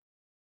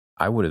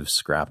 I would have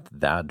scrapped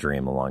that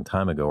dream a long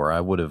time ago, or I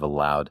would have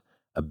allowed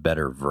a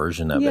better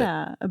version of it.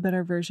 Yeah, a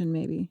better version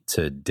maybe.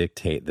 To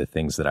dictate the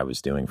things that I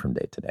was doing from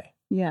day to day.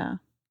 Yeah.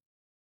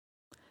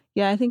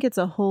 Yeah, I think it's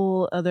a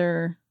whole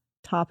other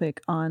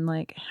topic on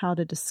like how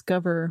to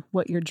discover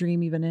what your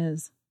dream even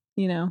is.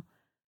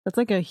 That's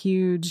like a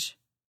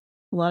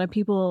lot of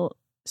people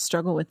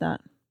struggle with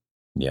that.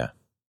 Yeah.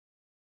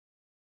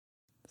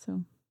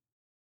 So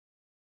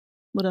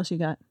what else you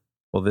got?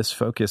 Well, this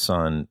focus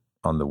on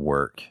the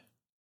work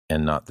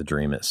and not the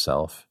dream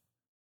itself.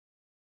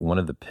 One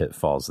of the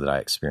pitfalls that I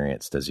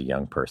experienced as a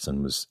young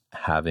person was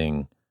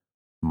having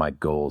my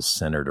goals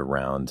centered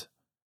around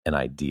an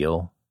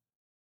ideal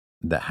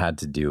that had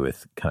to do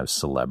with kind of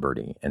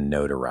celebrity and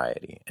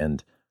notoriety.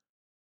 And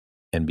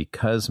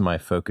because my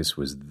focus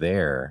was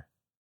there,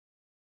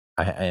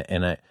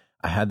 I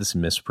had this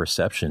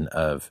misperception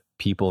of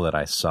people that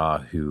I saw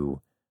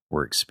who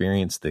were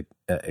experiencing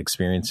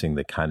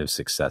the kind of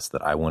success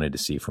that I wanted to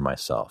see for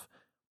myself.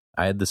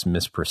 I had this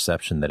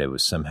misperception that it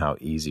was somehow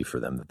easy for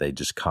them, that they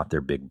just caught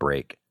their big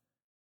break.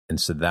 And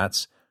so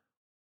that's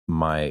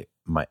my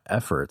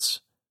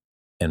efforts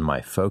and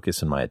my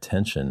focus and my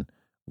attention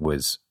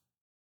was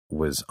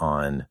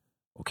on,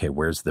 okay,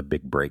 where's the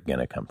big break going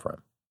to come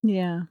from?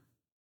 Yeah.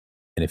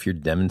 And if you're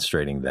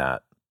demonstrating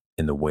that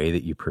in the way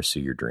that you pursue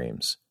your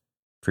dreams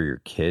for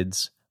your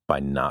kids, by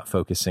not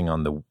focusing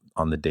on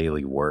the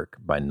daily work,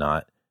 by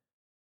not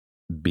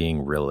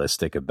being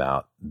realistic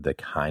about the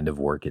kind of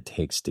work it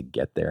takes to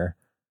get there,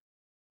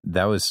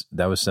 that was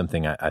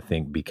something I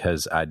think,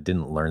 because I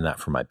didn't learn that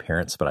from my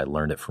parents, but I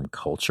learned it from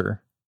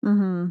culture.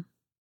 Mm-hmm.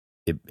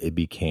 It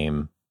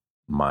became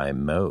my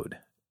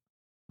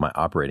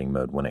operating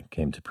mode when it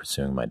came to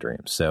pursuing my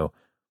dreams. So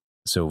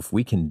if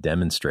we can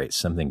demonstrate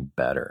something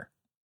better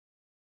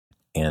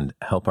and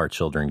help our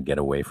children get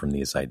away from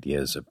these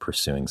ideas of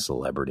pursuing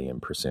celebrity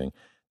and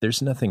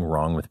there's nothing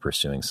wrong with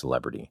pursuing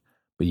celebrity,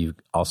 but you've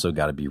also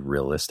got to be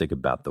realistic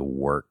about the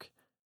work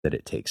that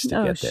it takes to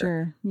get there.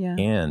 Sure. Yeah.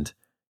 And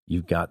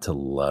you've got to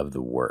love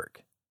the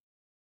work.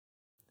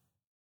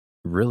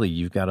 Really,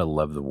 you've got to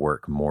love the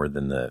work more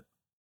than the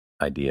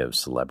idea of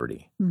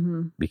celebrity.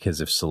 Mm-hmm.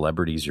 Because if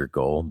celebrity is your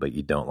goal, but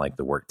you don't like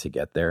the work to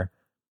get there,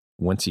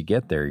 once you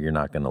get there, you're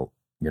not going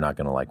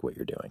to like what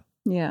you're doing.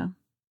 Yeah.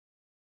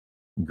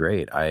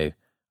 great. I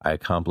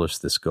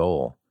accomplished this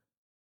goal,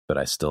 but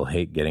I still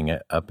hate getting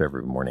up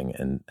every morning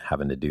and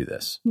having to do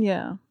this.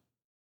 Yeah.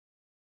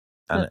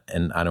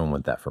 And I don't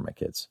want that for my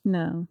kids.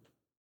 No.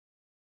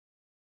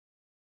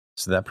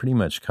 So that pretty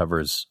much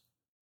covers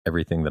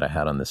everything that I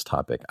had on this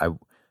topic.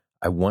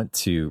 I want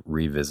to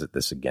revisit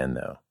this again,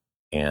 though,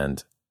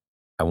 and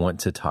I want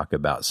to talk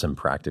about some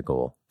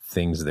practical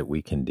things that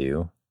we can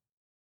do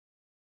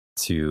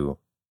to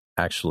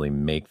actually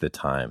make the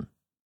time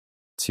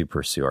to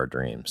pursue our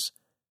dreams,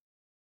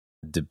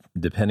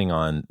 depending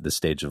on the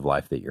stage of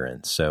life that you're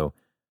in. So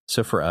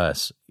for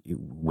us,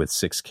 with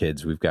 6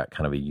 kids, we've got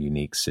kind of a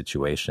unique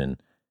situation.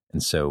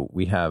 And so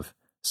we have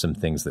some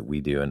things that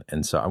we do.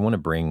 And so I want to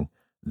bring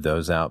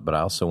those out, but I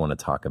also want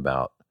to talk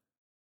about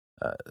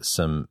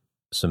some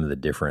of the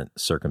different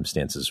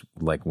circumstances,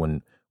 like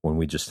when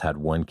we just had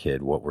one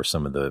kid, what were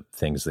some of the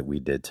things that we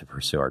did to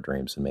pursue our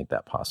dreams and make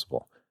that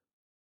possible?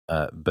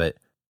 But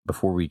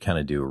before we kind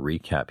of do a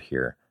recap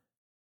here,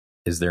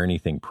 is there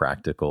anything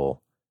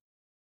practical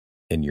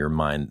in your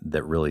mind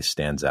that really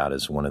stands out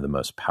as one of the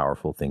most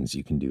powerful things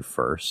you can do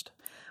first?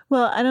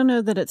 Well, I don't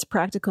know that it's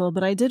practical,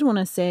 but I did want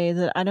to say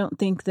that I don't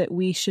think that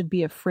we should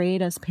be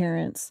afraid as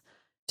parents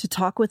to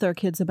talk with our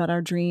kids about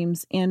our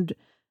dreams. And,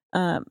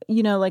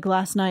 like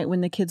last night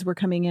when the kids were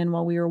coming in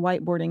while we were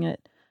whiteboarding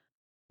it,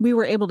 we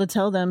were able to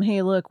tell them,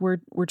 hey, look,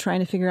 we're trying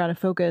to figure out a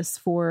focus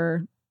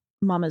for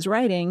Mama's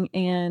writing.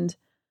 And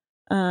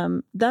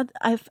that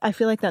I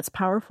feel like that's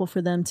powerful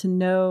for them to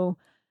know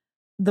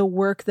the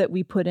work that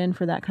we put in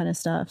for that kind of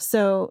stuff.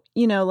 So,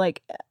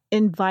 like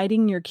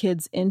inviting your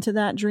kids into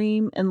that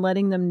dream and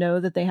letting them know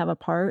that they have a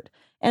part,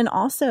 and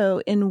also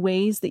in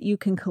ways that you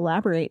can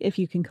collaborate, if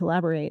you can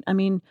collaborate. I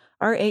mean,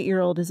 our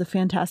 8-year-old is a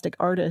fantastic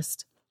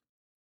artist.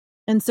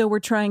 And so we're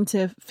trying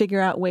to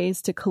figure out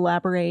ways to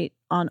collaborate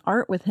on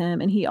art with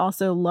him. And he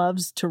also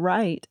loves to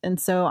write. And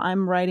so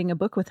I'm writing a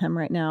book with him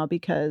right now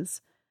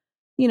because,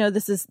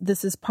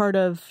 this is part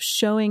of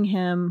showing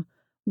him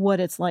what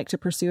it's like to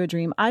pursue a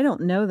dream. I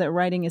don't know that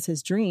writing is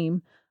his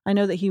dream. I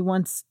know that he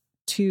wants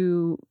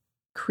to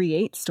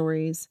create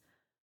stories.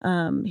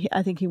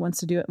 I think he wants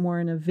to do it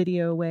more in a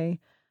video way.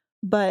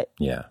 But,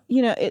 yeah,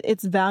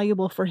 it's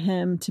valuable for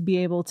him to be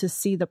able to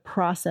see the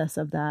process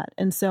of that.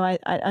 And so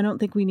I don't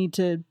think we need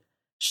to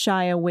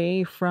shy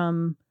away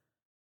from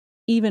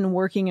even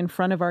working in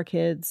front of our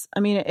kids.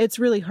 I mean, it's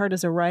really hard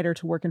as a writer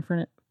to work in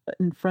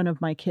front of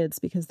my kids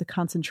because the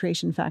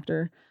concentration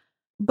factor.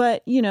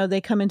 But,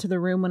 they come into the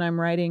room when I'm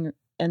writing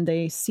and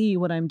they see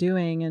what I'm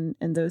doing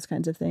and those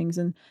kinds of things.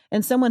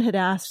 And someone had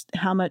asked,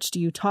 how much do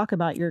you talk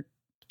about your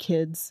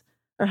kids,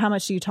 or how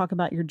much do you talk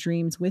about your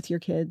dreams with your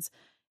kids?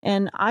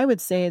 And I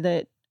would say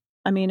that,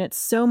 it's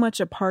so much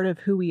a part of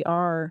who we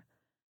are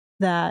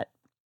that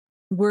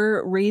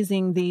we're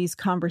raising these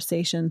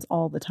conversations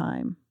all the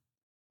time.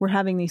 We're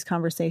having these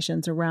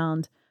conversations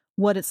around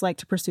what it's like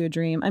to pursue a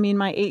dream. I mean,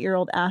 my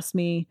 8-year-old asked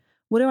me,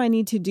 what do I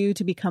need to do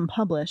to become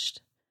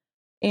published?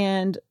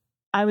 And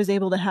I was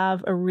able to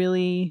have a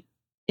really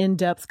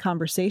in-depth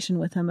conversation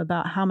with him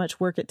about how much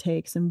work it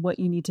takes and what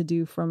you need to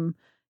do from,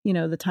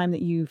 the time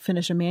that you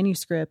finish a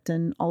manuscript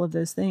and all of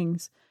those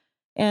things.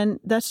 And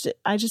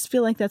I just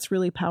feel like that's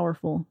really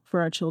powerful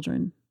for our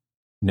children.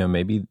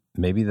 Maybe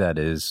that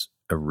is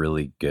a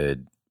really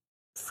good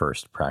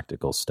first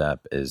practical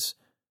step, is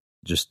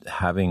just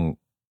having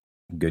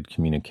good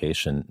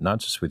communication, not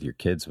just with your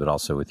kids, but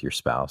also with your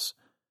spouse.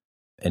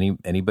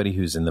 Anybody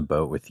who's in the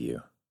boat with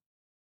you.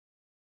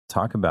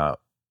 Talk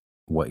about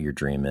what your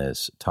dream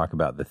is. Talk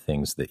about the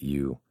things that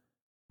you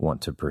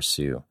want to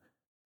pursue.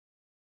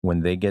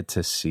 When they get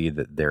to see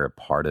that they're a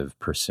part of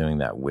pursuing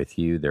that with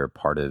you, they're a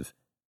part of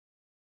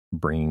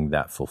bringing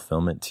that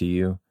fulfillment to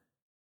you,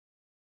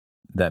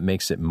 that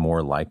makes it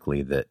more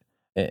likely that,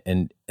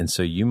 and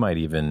so you might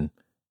even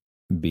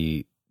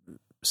be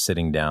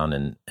sitting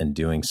down and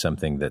doing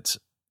something that's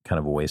kind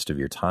of a waste of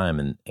your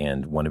time,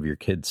 and one of your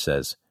kids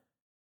says,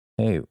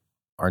 hey,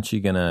 aren't you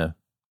gonna,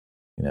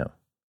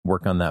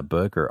 work on that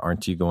book, or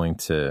aren't you going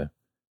to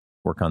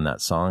work on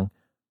that song?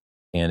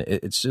 And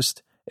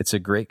it's a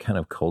great kind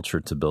of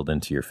culture to build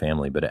into your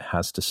family, but it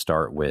has to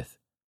start with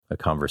a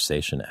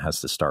conversation. It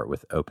has to start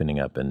with opening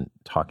up and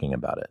talking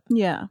about it.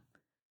 Yeah.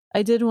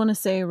 I did want to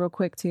say real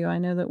quick too, I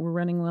know that we're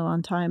running low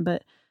on time,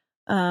 but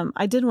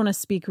I did want to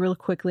speak real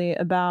quickly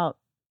about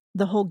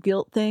the whole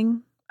guilt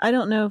thing. I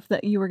don't know if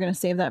that you were going to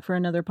save that for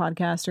another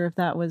podcast, or if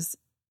that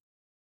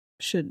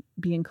should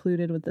be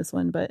included with this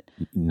one, but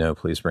no,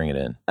 please bring it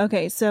in.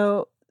 Okay.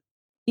 So,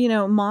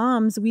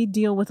 moms, we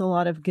deal with a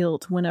lot of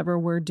guilt whenever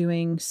we're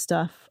doing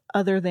stuff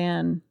other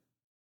than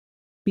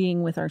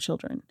being with our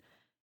children.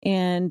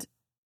 And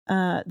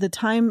the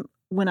time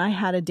when I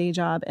had a day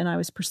job and I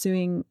was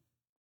pursuing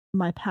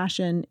my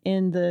passion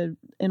in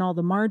all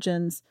the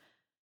margins,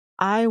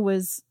 I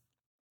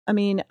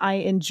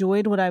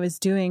enjoyed what I was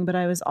doing, but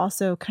I was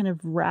also kind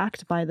of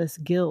racked by this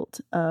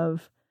guilt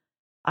of,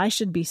 I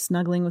should be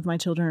snuggling with my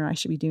children, or I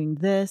should be doing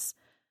this.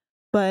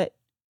 But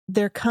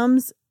there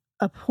comes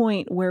a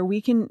point where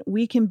we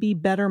can be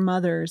better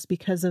mothers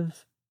because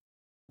of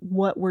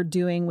what we're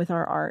doing with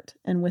our art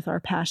and with our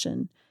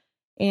passion.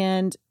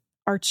 And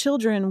our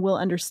children will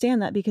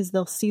understand that because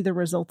they'll see the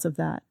results of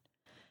that.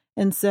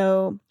 And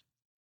so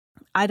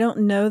I don't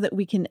know that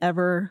we can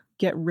ever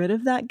get rid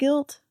of that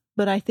guilt,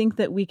 but I think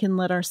that we can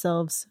let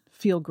ourselves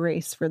feel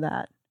grace for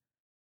that.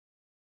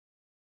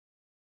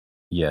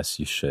 Yes,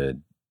 you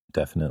should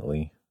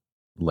definitely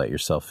let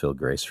yourself feel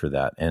grace for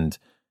that. And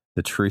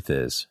the truth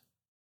is,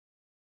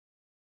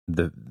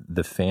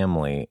 the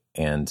family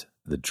and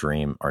the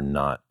dream are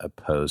not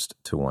opposed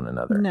to one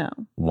another. No.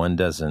 One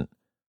doesn't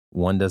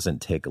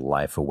take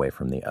life away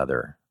from the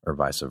other, or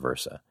vice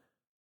versa.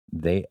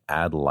 They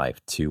add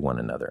life to one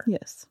another.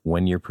 Yes.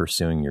 When you're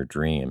pursuing your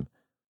dream,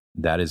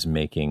 that is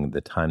making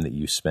the time that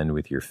you spend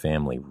with your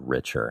family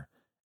richer.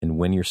 And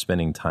when you're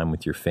spending time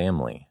with your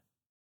family,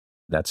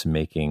 that's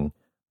making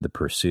the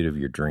pursuit of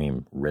your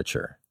dream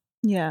richer.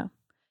 Yeah.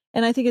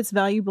 And I think it's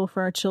valuable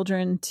for our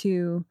children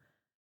to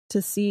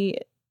see,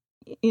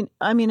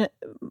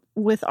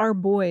 with our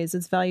boys,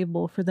 it's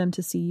valuable for them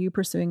to see you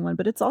pursuing one,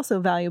 but it's also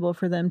valuable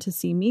for them to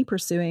see me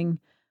pursuing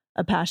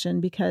a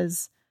passion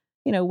because,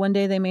 one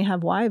day they may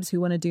have wives who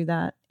want to do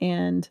that.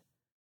 And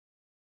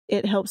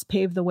it helps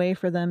pave the way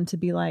for them to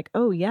be like,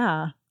 oh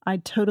yeah, I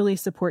totally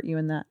support you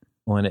in that.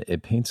 Well, and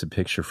it paints a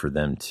picture for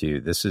them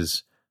too. This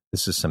is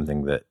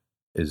something that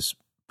is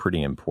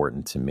pretty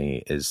important to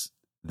me, is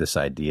this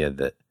idea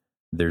that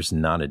there's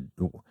not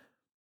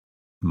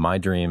my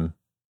dream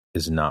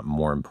is not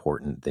more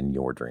important than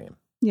your dream.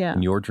 Yeah.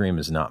 And your dream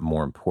is not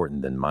more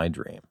important than my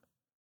dream.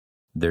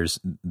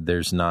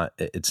 It's not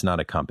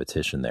a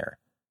competition there.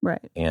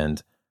 Right.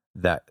 And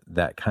that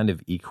kind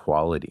of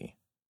equality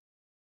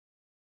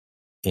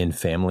in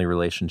family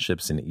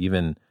relationships and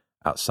even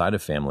outside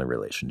of family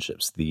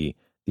relationships, the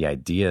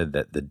idea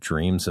that the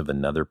dreams of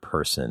another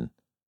person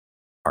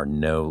are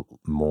no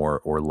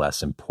more or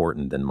less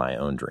important than my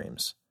own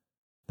dreams.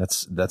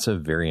 That's a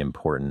very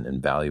important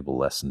and valuable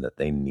lesson that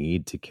they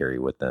need to carry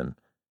with them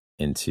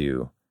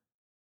into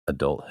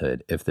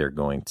adulthood if they're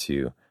going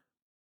to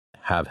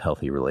have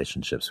healthy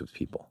relationships with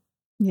people.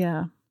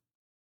 Yeah.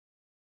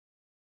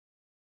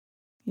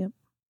 Yep.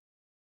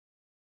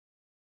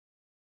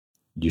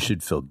 You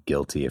should feel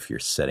guilty if you're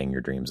setting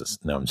your dreams.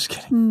 No, I'm just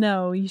kidding.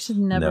 No, you should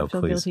never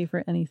feel please. guilty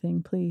for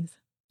anything, please.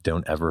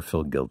 Don't ever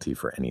feel guilty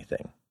for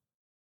anything.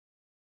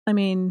 I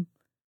mean,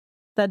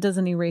 that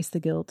doesn't erase the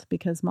guilt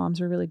because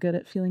moms are really good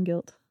at feeling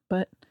guilt,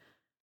 but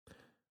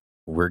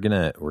we're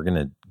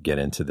gonna get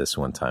into this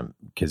one time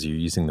because you're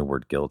using the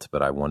word guilt,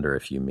 but I wonder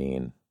if you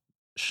mean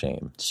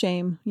shame.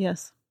 Shame,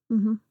 yes.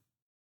 Mm-hmm.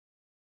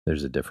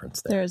 There's a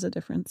difference there. There is a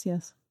difference,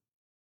 yes.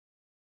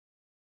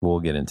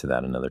 We'll get into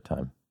that another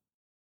time.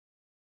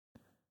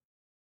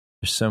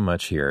 There's so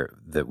much here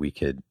that we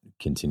could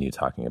continue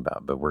talking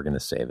about, but we're going to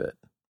save it.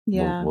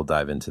 Yeah. We'll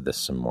dive into this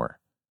some more.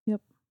 Yep.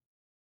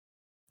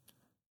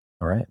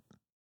 All right.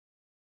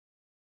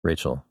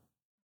 Rachel,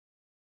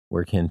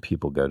 where can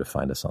people go to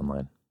find us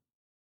online?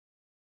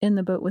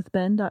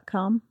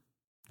 InTheBoatWithBen.com.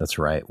 That's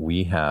right.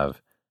 We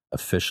have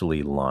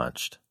officially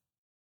launched.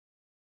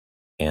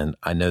 And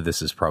I know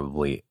this is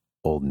probably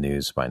old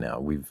news by now.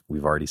 We've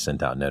already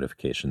sent out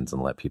notifications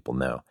and let people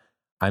know.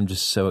 I'm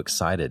just so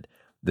excited.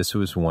 This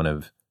was one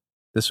of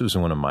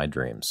my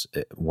dreams.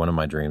 One of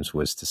my dreams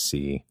was to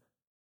see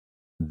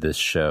this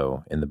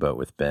show, In the Boat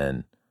with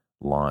Ben,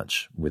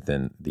 launch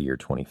within the year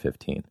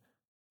 2015.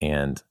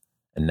 And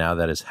now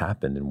that has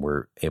happened, and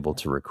we're able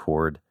to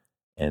record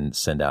and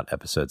send out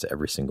episodes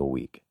every single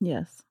week.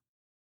 Yes.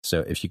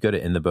 So if you go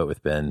to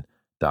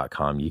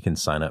intheboatwithben.com, you can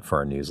sign up for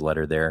our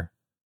newsletter there.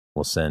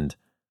 We'll send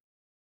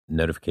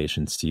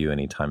notifications to you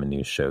anytime a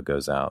new show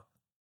goes out.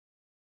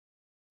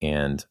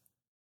 And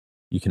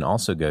you can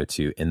also go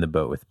to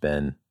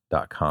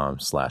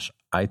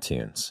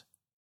intheboatwithben.com/iTunes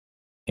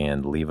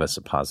and leave us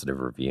a positive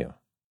review.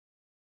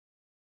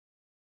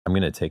 I'm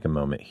going to take a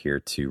moment here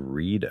to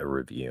read a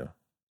review.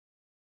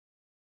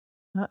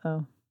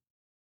 Uh-oh.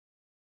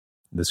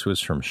 This was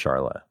from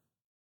Charlotte,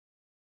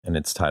 and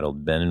it's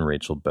titled, Ben and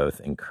Rachel Both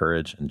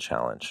Encourage and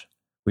Challenge.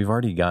 We've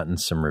already gotten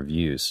some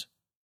reviews.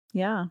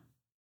 Yeah.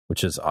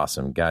 Which is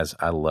awesome. Guys,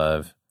 I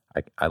love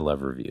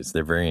reviews.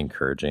 They're very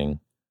encouraging.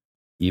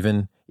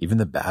 Even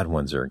the bad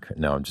ones are,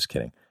 no, I'm just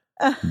kidding.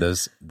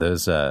 Those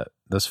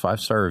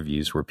 5-star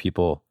reviews where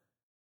people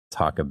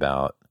talk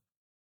about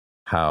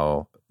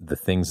how the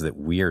things that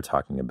we are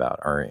talking about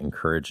are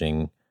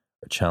encouraging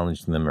or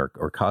challenging them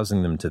or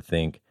causing them to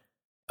think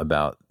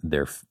about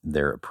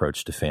their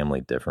approach to family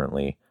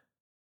differently.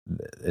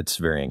 It's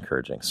very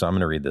encouraging. So I'm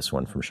going to read this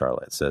one from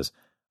Charlotte. It says,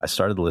 I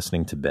started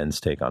listening to Ben's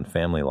take on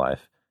family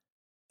life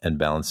and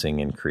balancing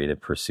in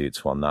creative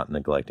pursuits while not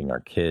neglecting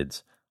our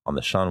kids on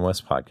the Sean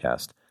West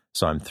podcast.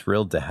 So I'm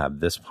thrilled to have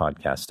this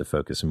podcast to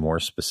focus more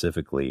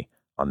specifically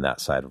on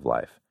that side of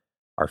life.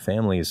 Our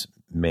families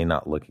may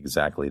not look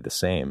exactly the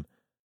same,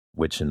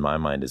 which in my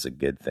mind is a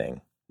good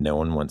thing. No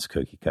one wants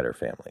cookie cutter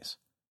families.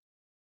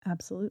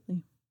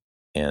 Absolutely.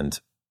 And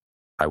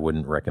I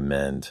wouldn't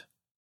recommend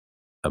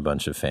a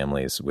bunch of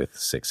families with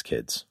 6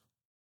 kids.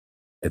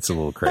 It's a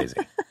little crazy.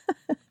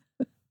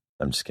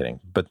 I'm just kidding.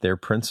 But their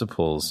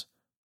principles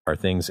are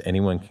things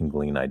anyone can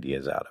glean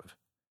ideas out of.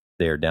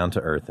 They are down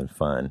to earth and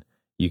fun.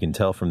 You can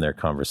tell from their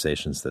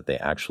conversations that they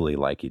actually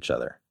like each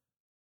other.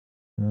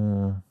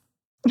 No,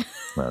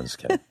 I'm just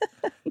kidding.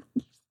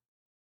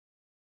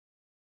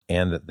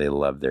 And that they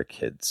love their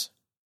kids.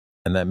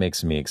 And that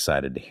makes me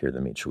excited to hear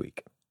them each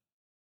week.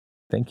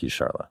 Thank you,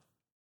 Charla.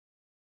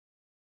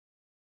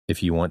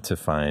 If you want to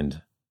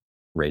find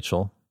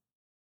Rachel,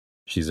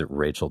 she's at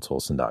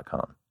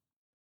racheltolson.com.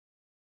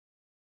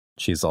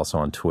 She's also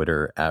on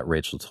Twitter at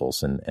Rachel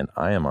Tolson, and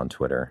I am on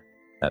Twitter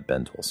at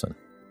Ben Tolson.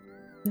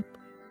 Yep.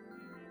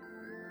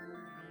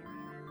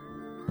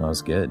 That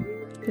was good.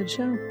 Good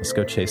show. Let's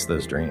go chase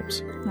those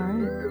dreams. All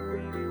right.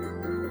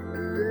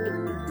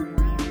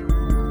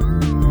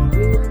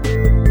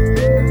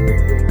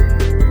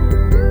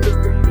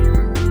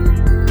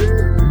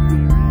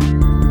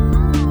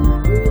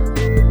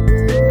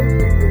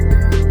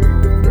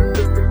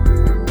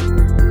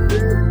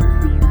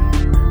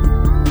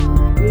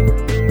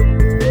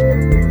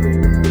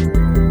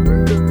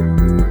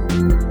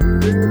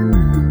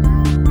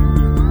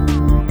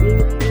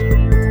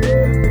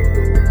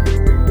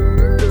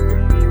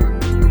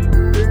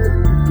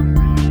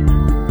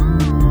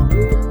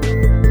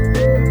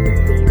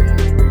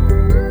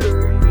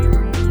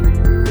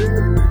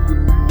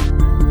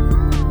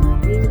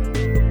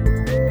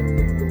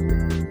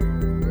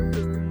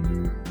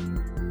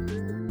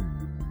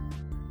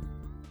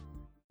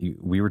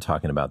 We were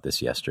talking about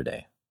this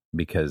yesterday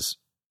because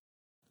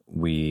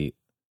we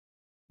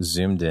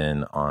zoomed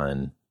in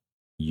on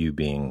you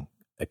being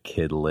a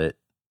kid lit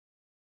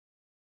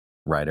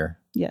writer.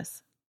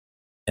 Yes.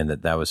 And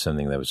that was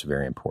something that was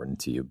very important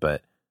to you.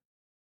 But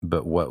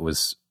what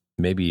was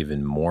maybe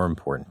even more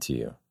important to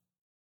you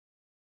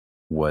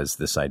was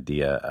this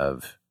idea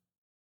of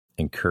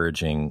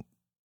encouraging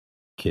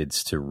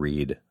kids to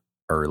read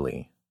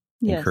early.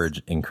 Yes.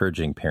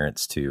 Encouraging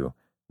parents to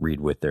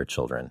read with their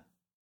children.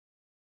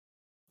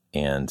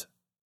 And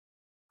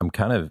I'm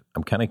kind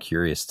of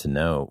curious to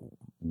know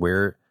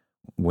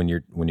when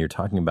you're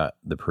talking about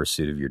the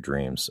pursuit of your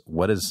dreams,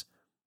 what does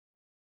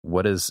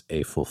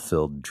a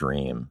fulfilled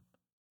dream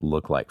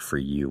look like for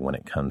you when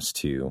it comes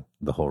to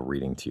the whole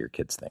reading to your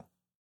kids thing?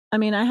 I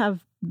mean, I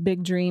have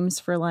big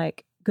dreams for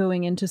like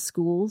going into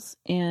schools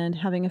and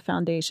having a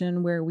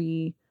foundation where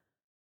we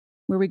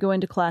go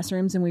into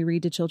classrooms and we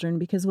read to children.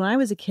 Because when I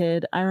was a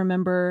kid, I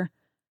remember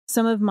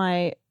some of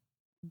my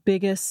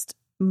biggest,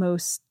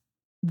 most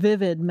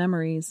vivid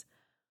memories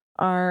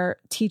are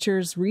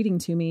teachers reading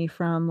to me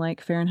from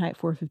like Fahrenheit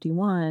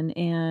 451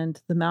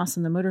 and The Mouse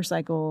and the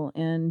Motorcycle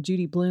and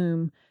Judy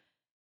Blume.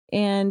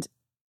 And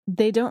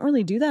they don't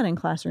really do that in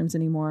classrooms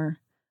anymore.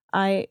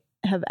 I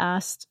have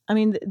asked, I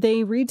mean,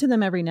 they read to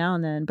them every now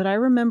and then, but I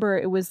remember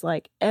it was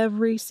like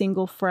every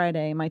single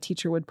Friday, my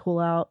teacher would pull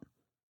out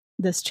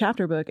this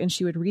chapter book and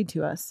she would read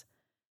to us.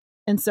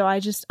 And so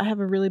I have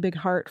a really big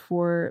heart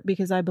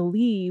because I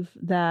believe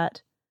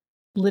that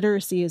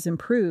literacy is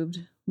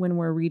improved when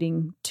we're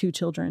reading to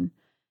children.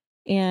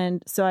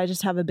 And so I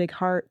just have a big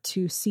heart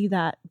to see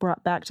that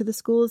brought back to the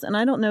schools. And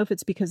I don't know if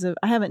it's because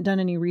I haven't done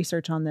any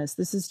research on this.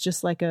 This is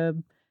just like a,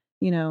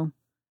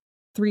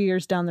 3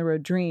 years down the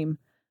road dream.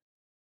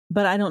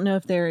 But I don't know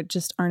if there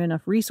just aren't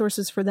enough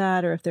resources for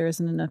that, or if there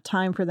isn't enough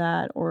time for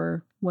that,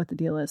 or what the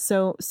deal is.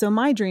 So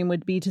my dream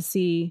would be to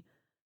see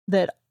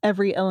that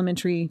every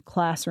elementary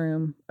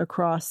classroom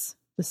across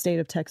the state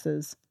of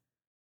Texas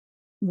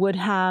would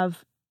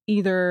have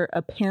either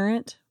a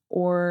parent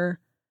or,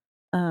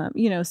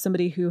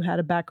 somebody who had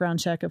a background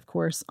check, of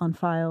course, on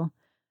file,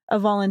 a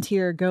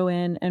volunteer go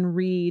in and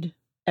read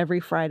every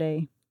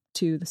Friday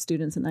to the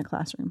students in that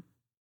classroom.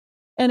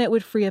 And it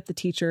would free up the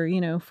teacher,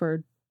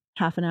 for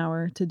half an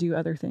hour to do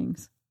other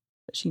things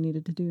that she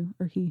needed to do,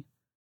 or he.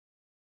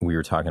 We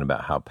were talking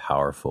about how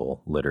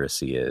powerful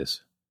literacy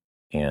is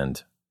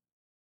and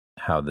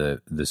how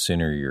the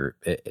sooner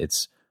it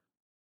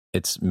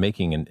is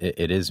making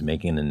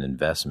an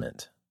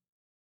investment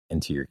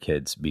into your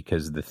kids,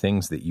 because the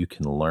things that you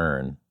can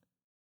learn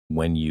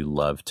when you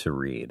love to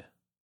read,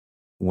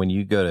 when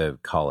you go to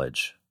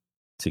college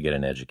to get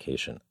an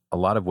education, a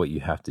lot of what you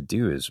have to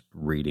do is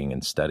reading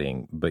and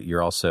studying, but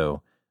you're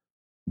also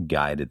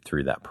guided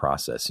through that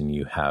process and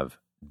you have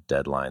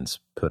deadlines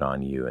put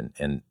on you.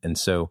 And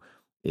so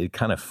it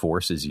kind of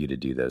forces you to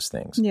do those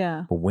things.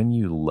 Yeah. But when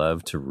you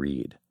love to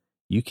read,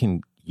 you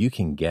can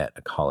get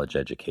a college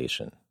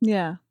education.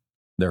 Yeah.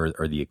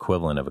 Or the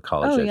equivalent of a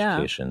college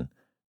education.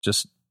 Yeah.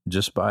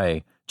 Just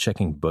by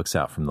checking books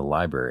out from the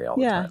library all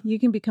the time. Yeah, you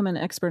can become an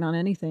expert on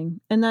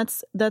anything. And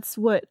that's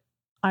what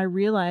I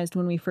realized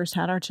when we first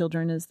had our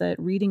children, is that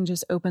reading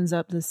just opens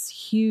up this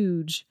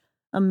huge,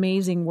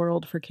 amazing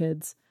world for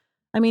kids.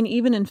 I mean,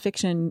 even in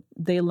fiction,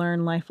 they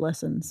learn life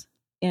lessons.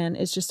 And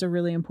it's just a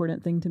really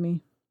important thing to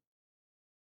me.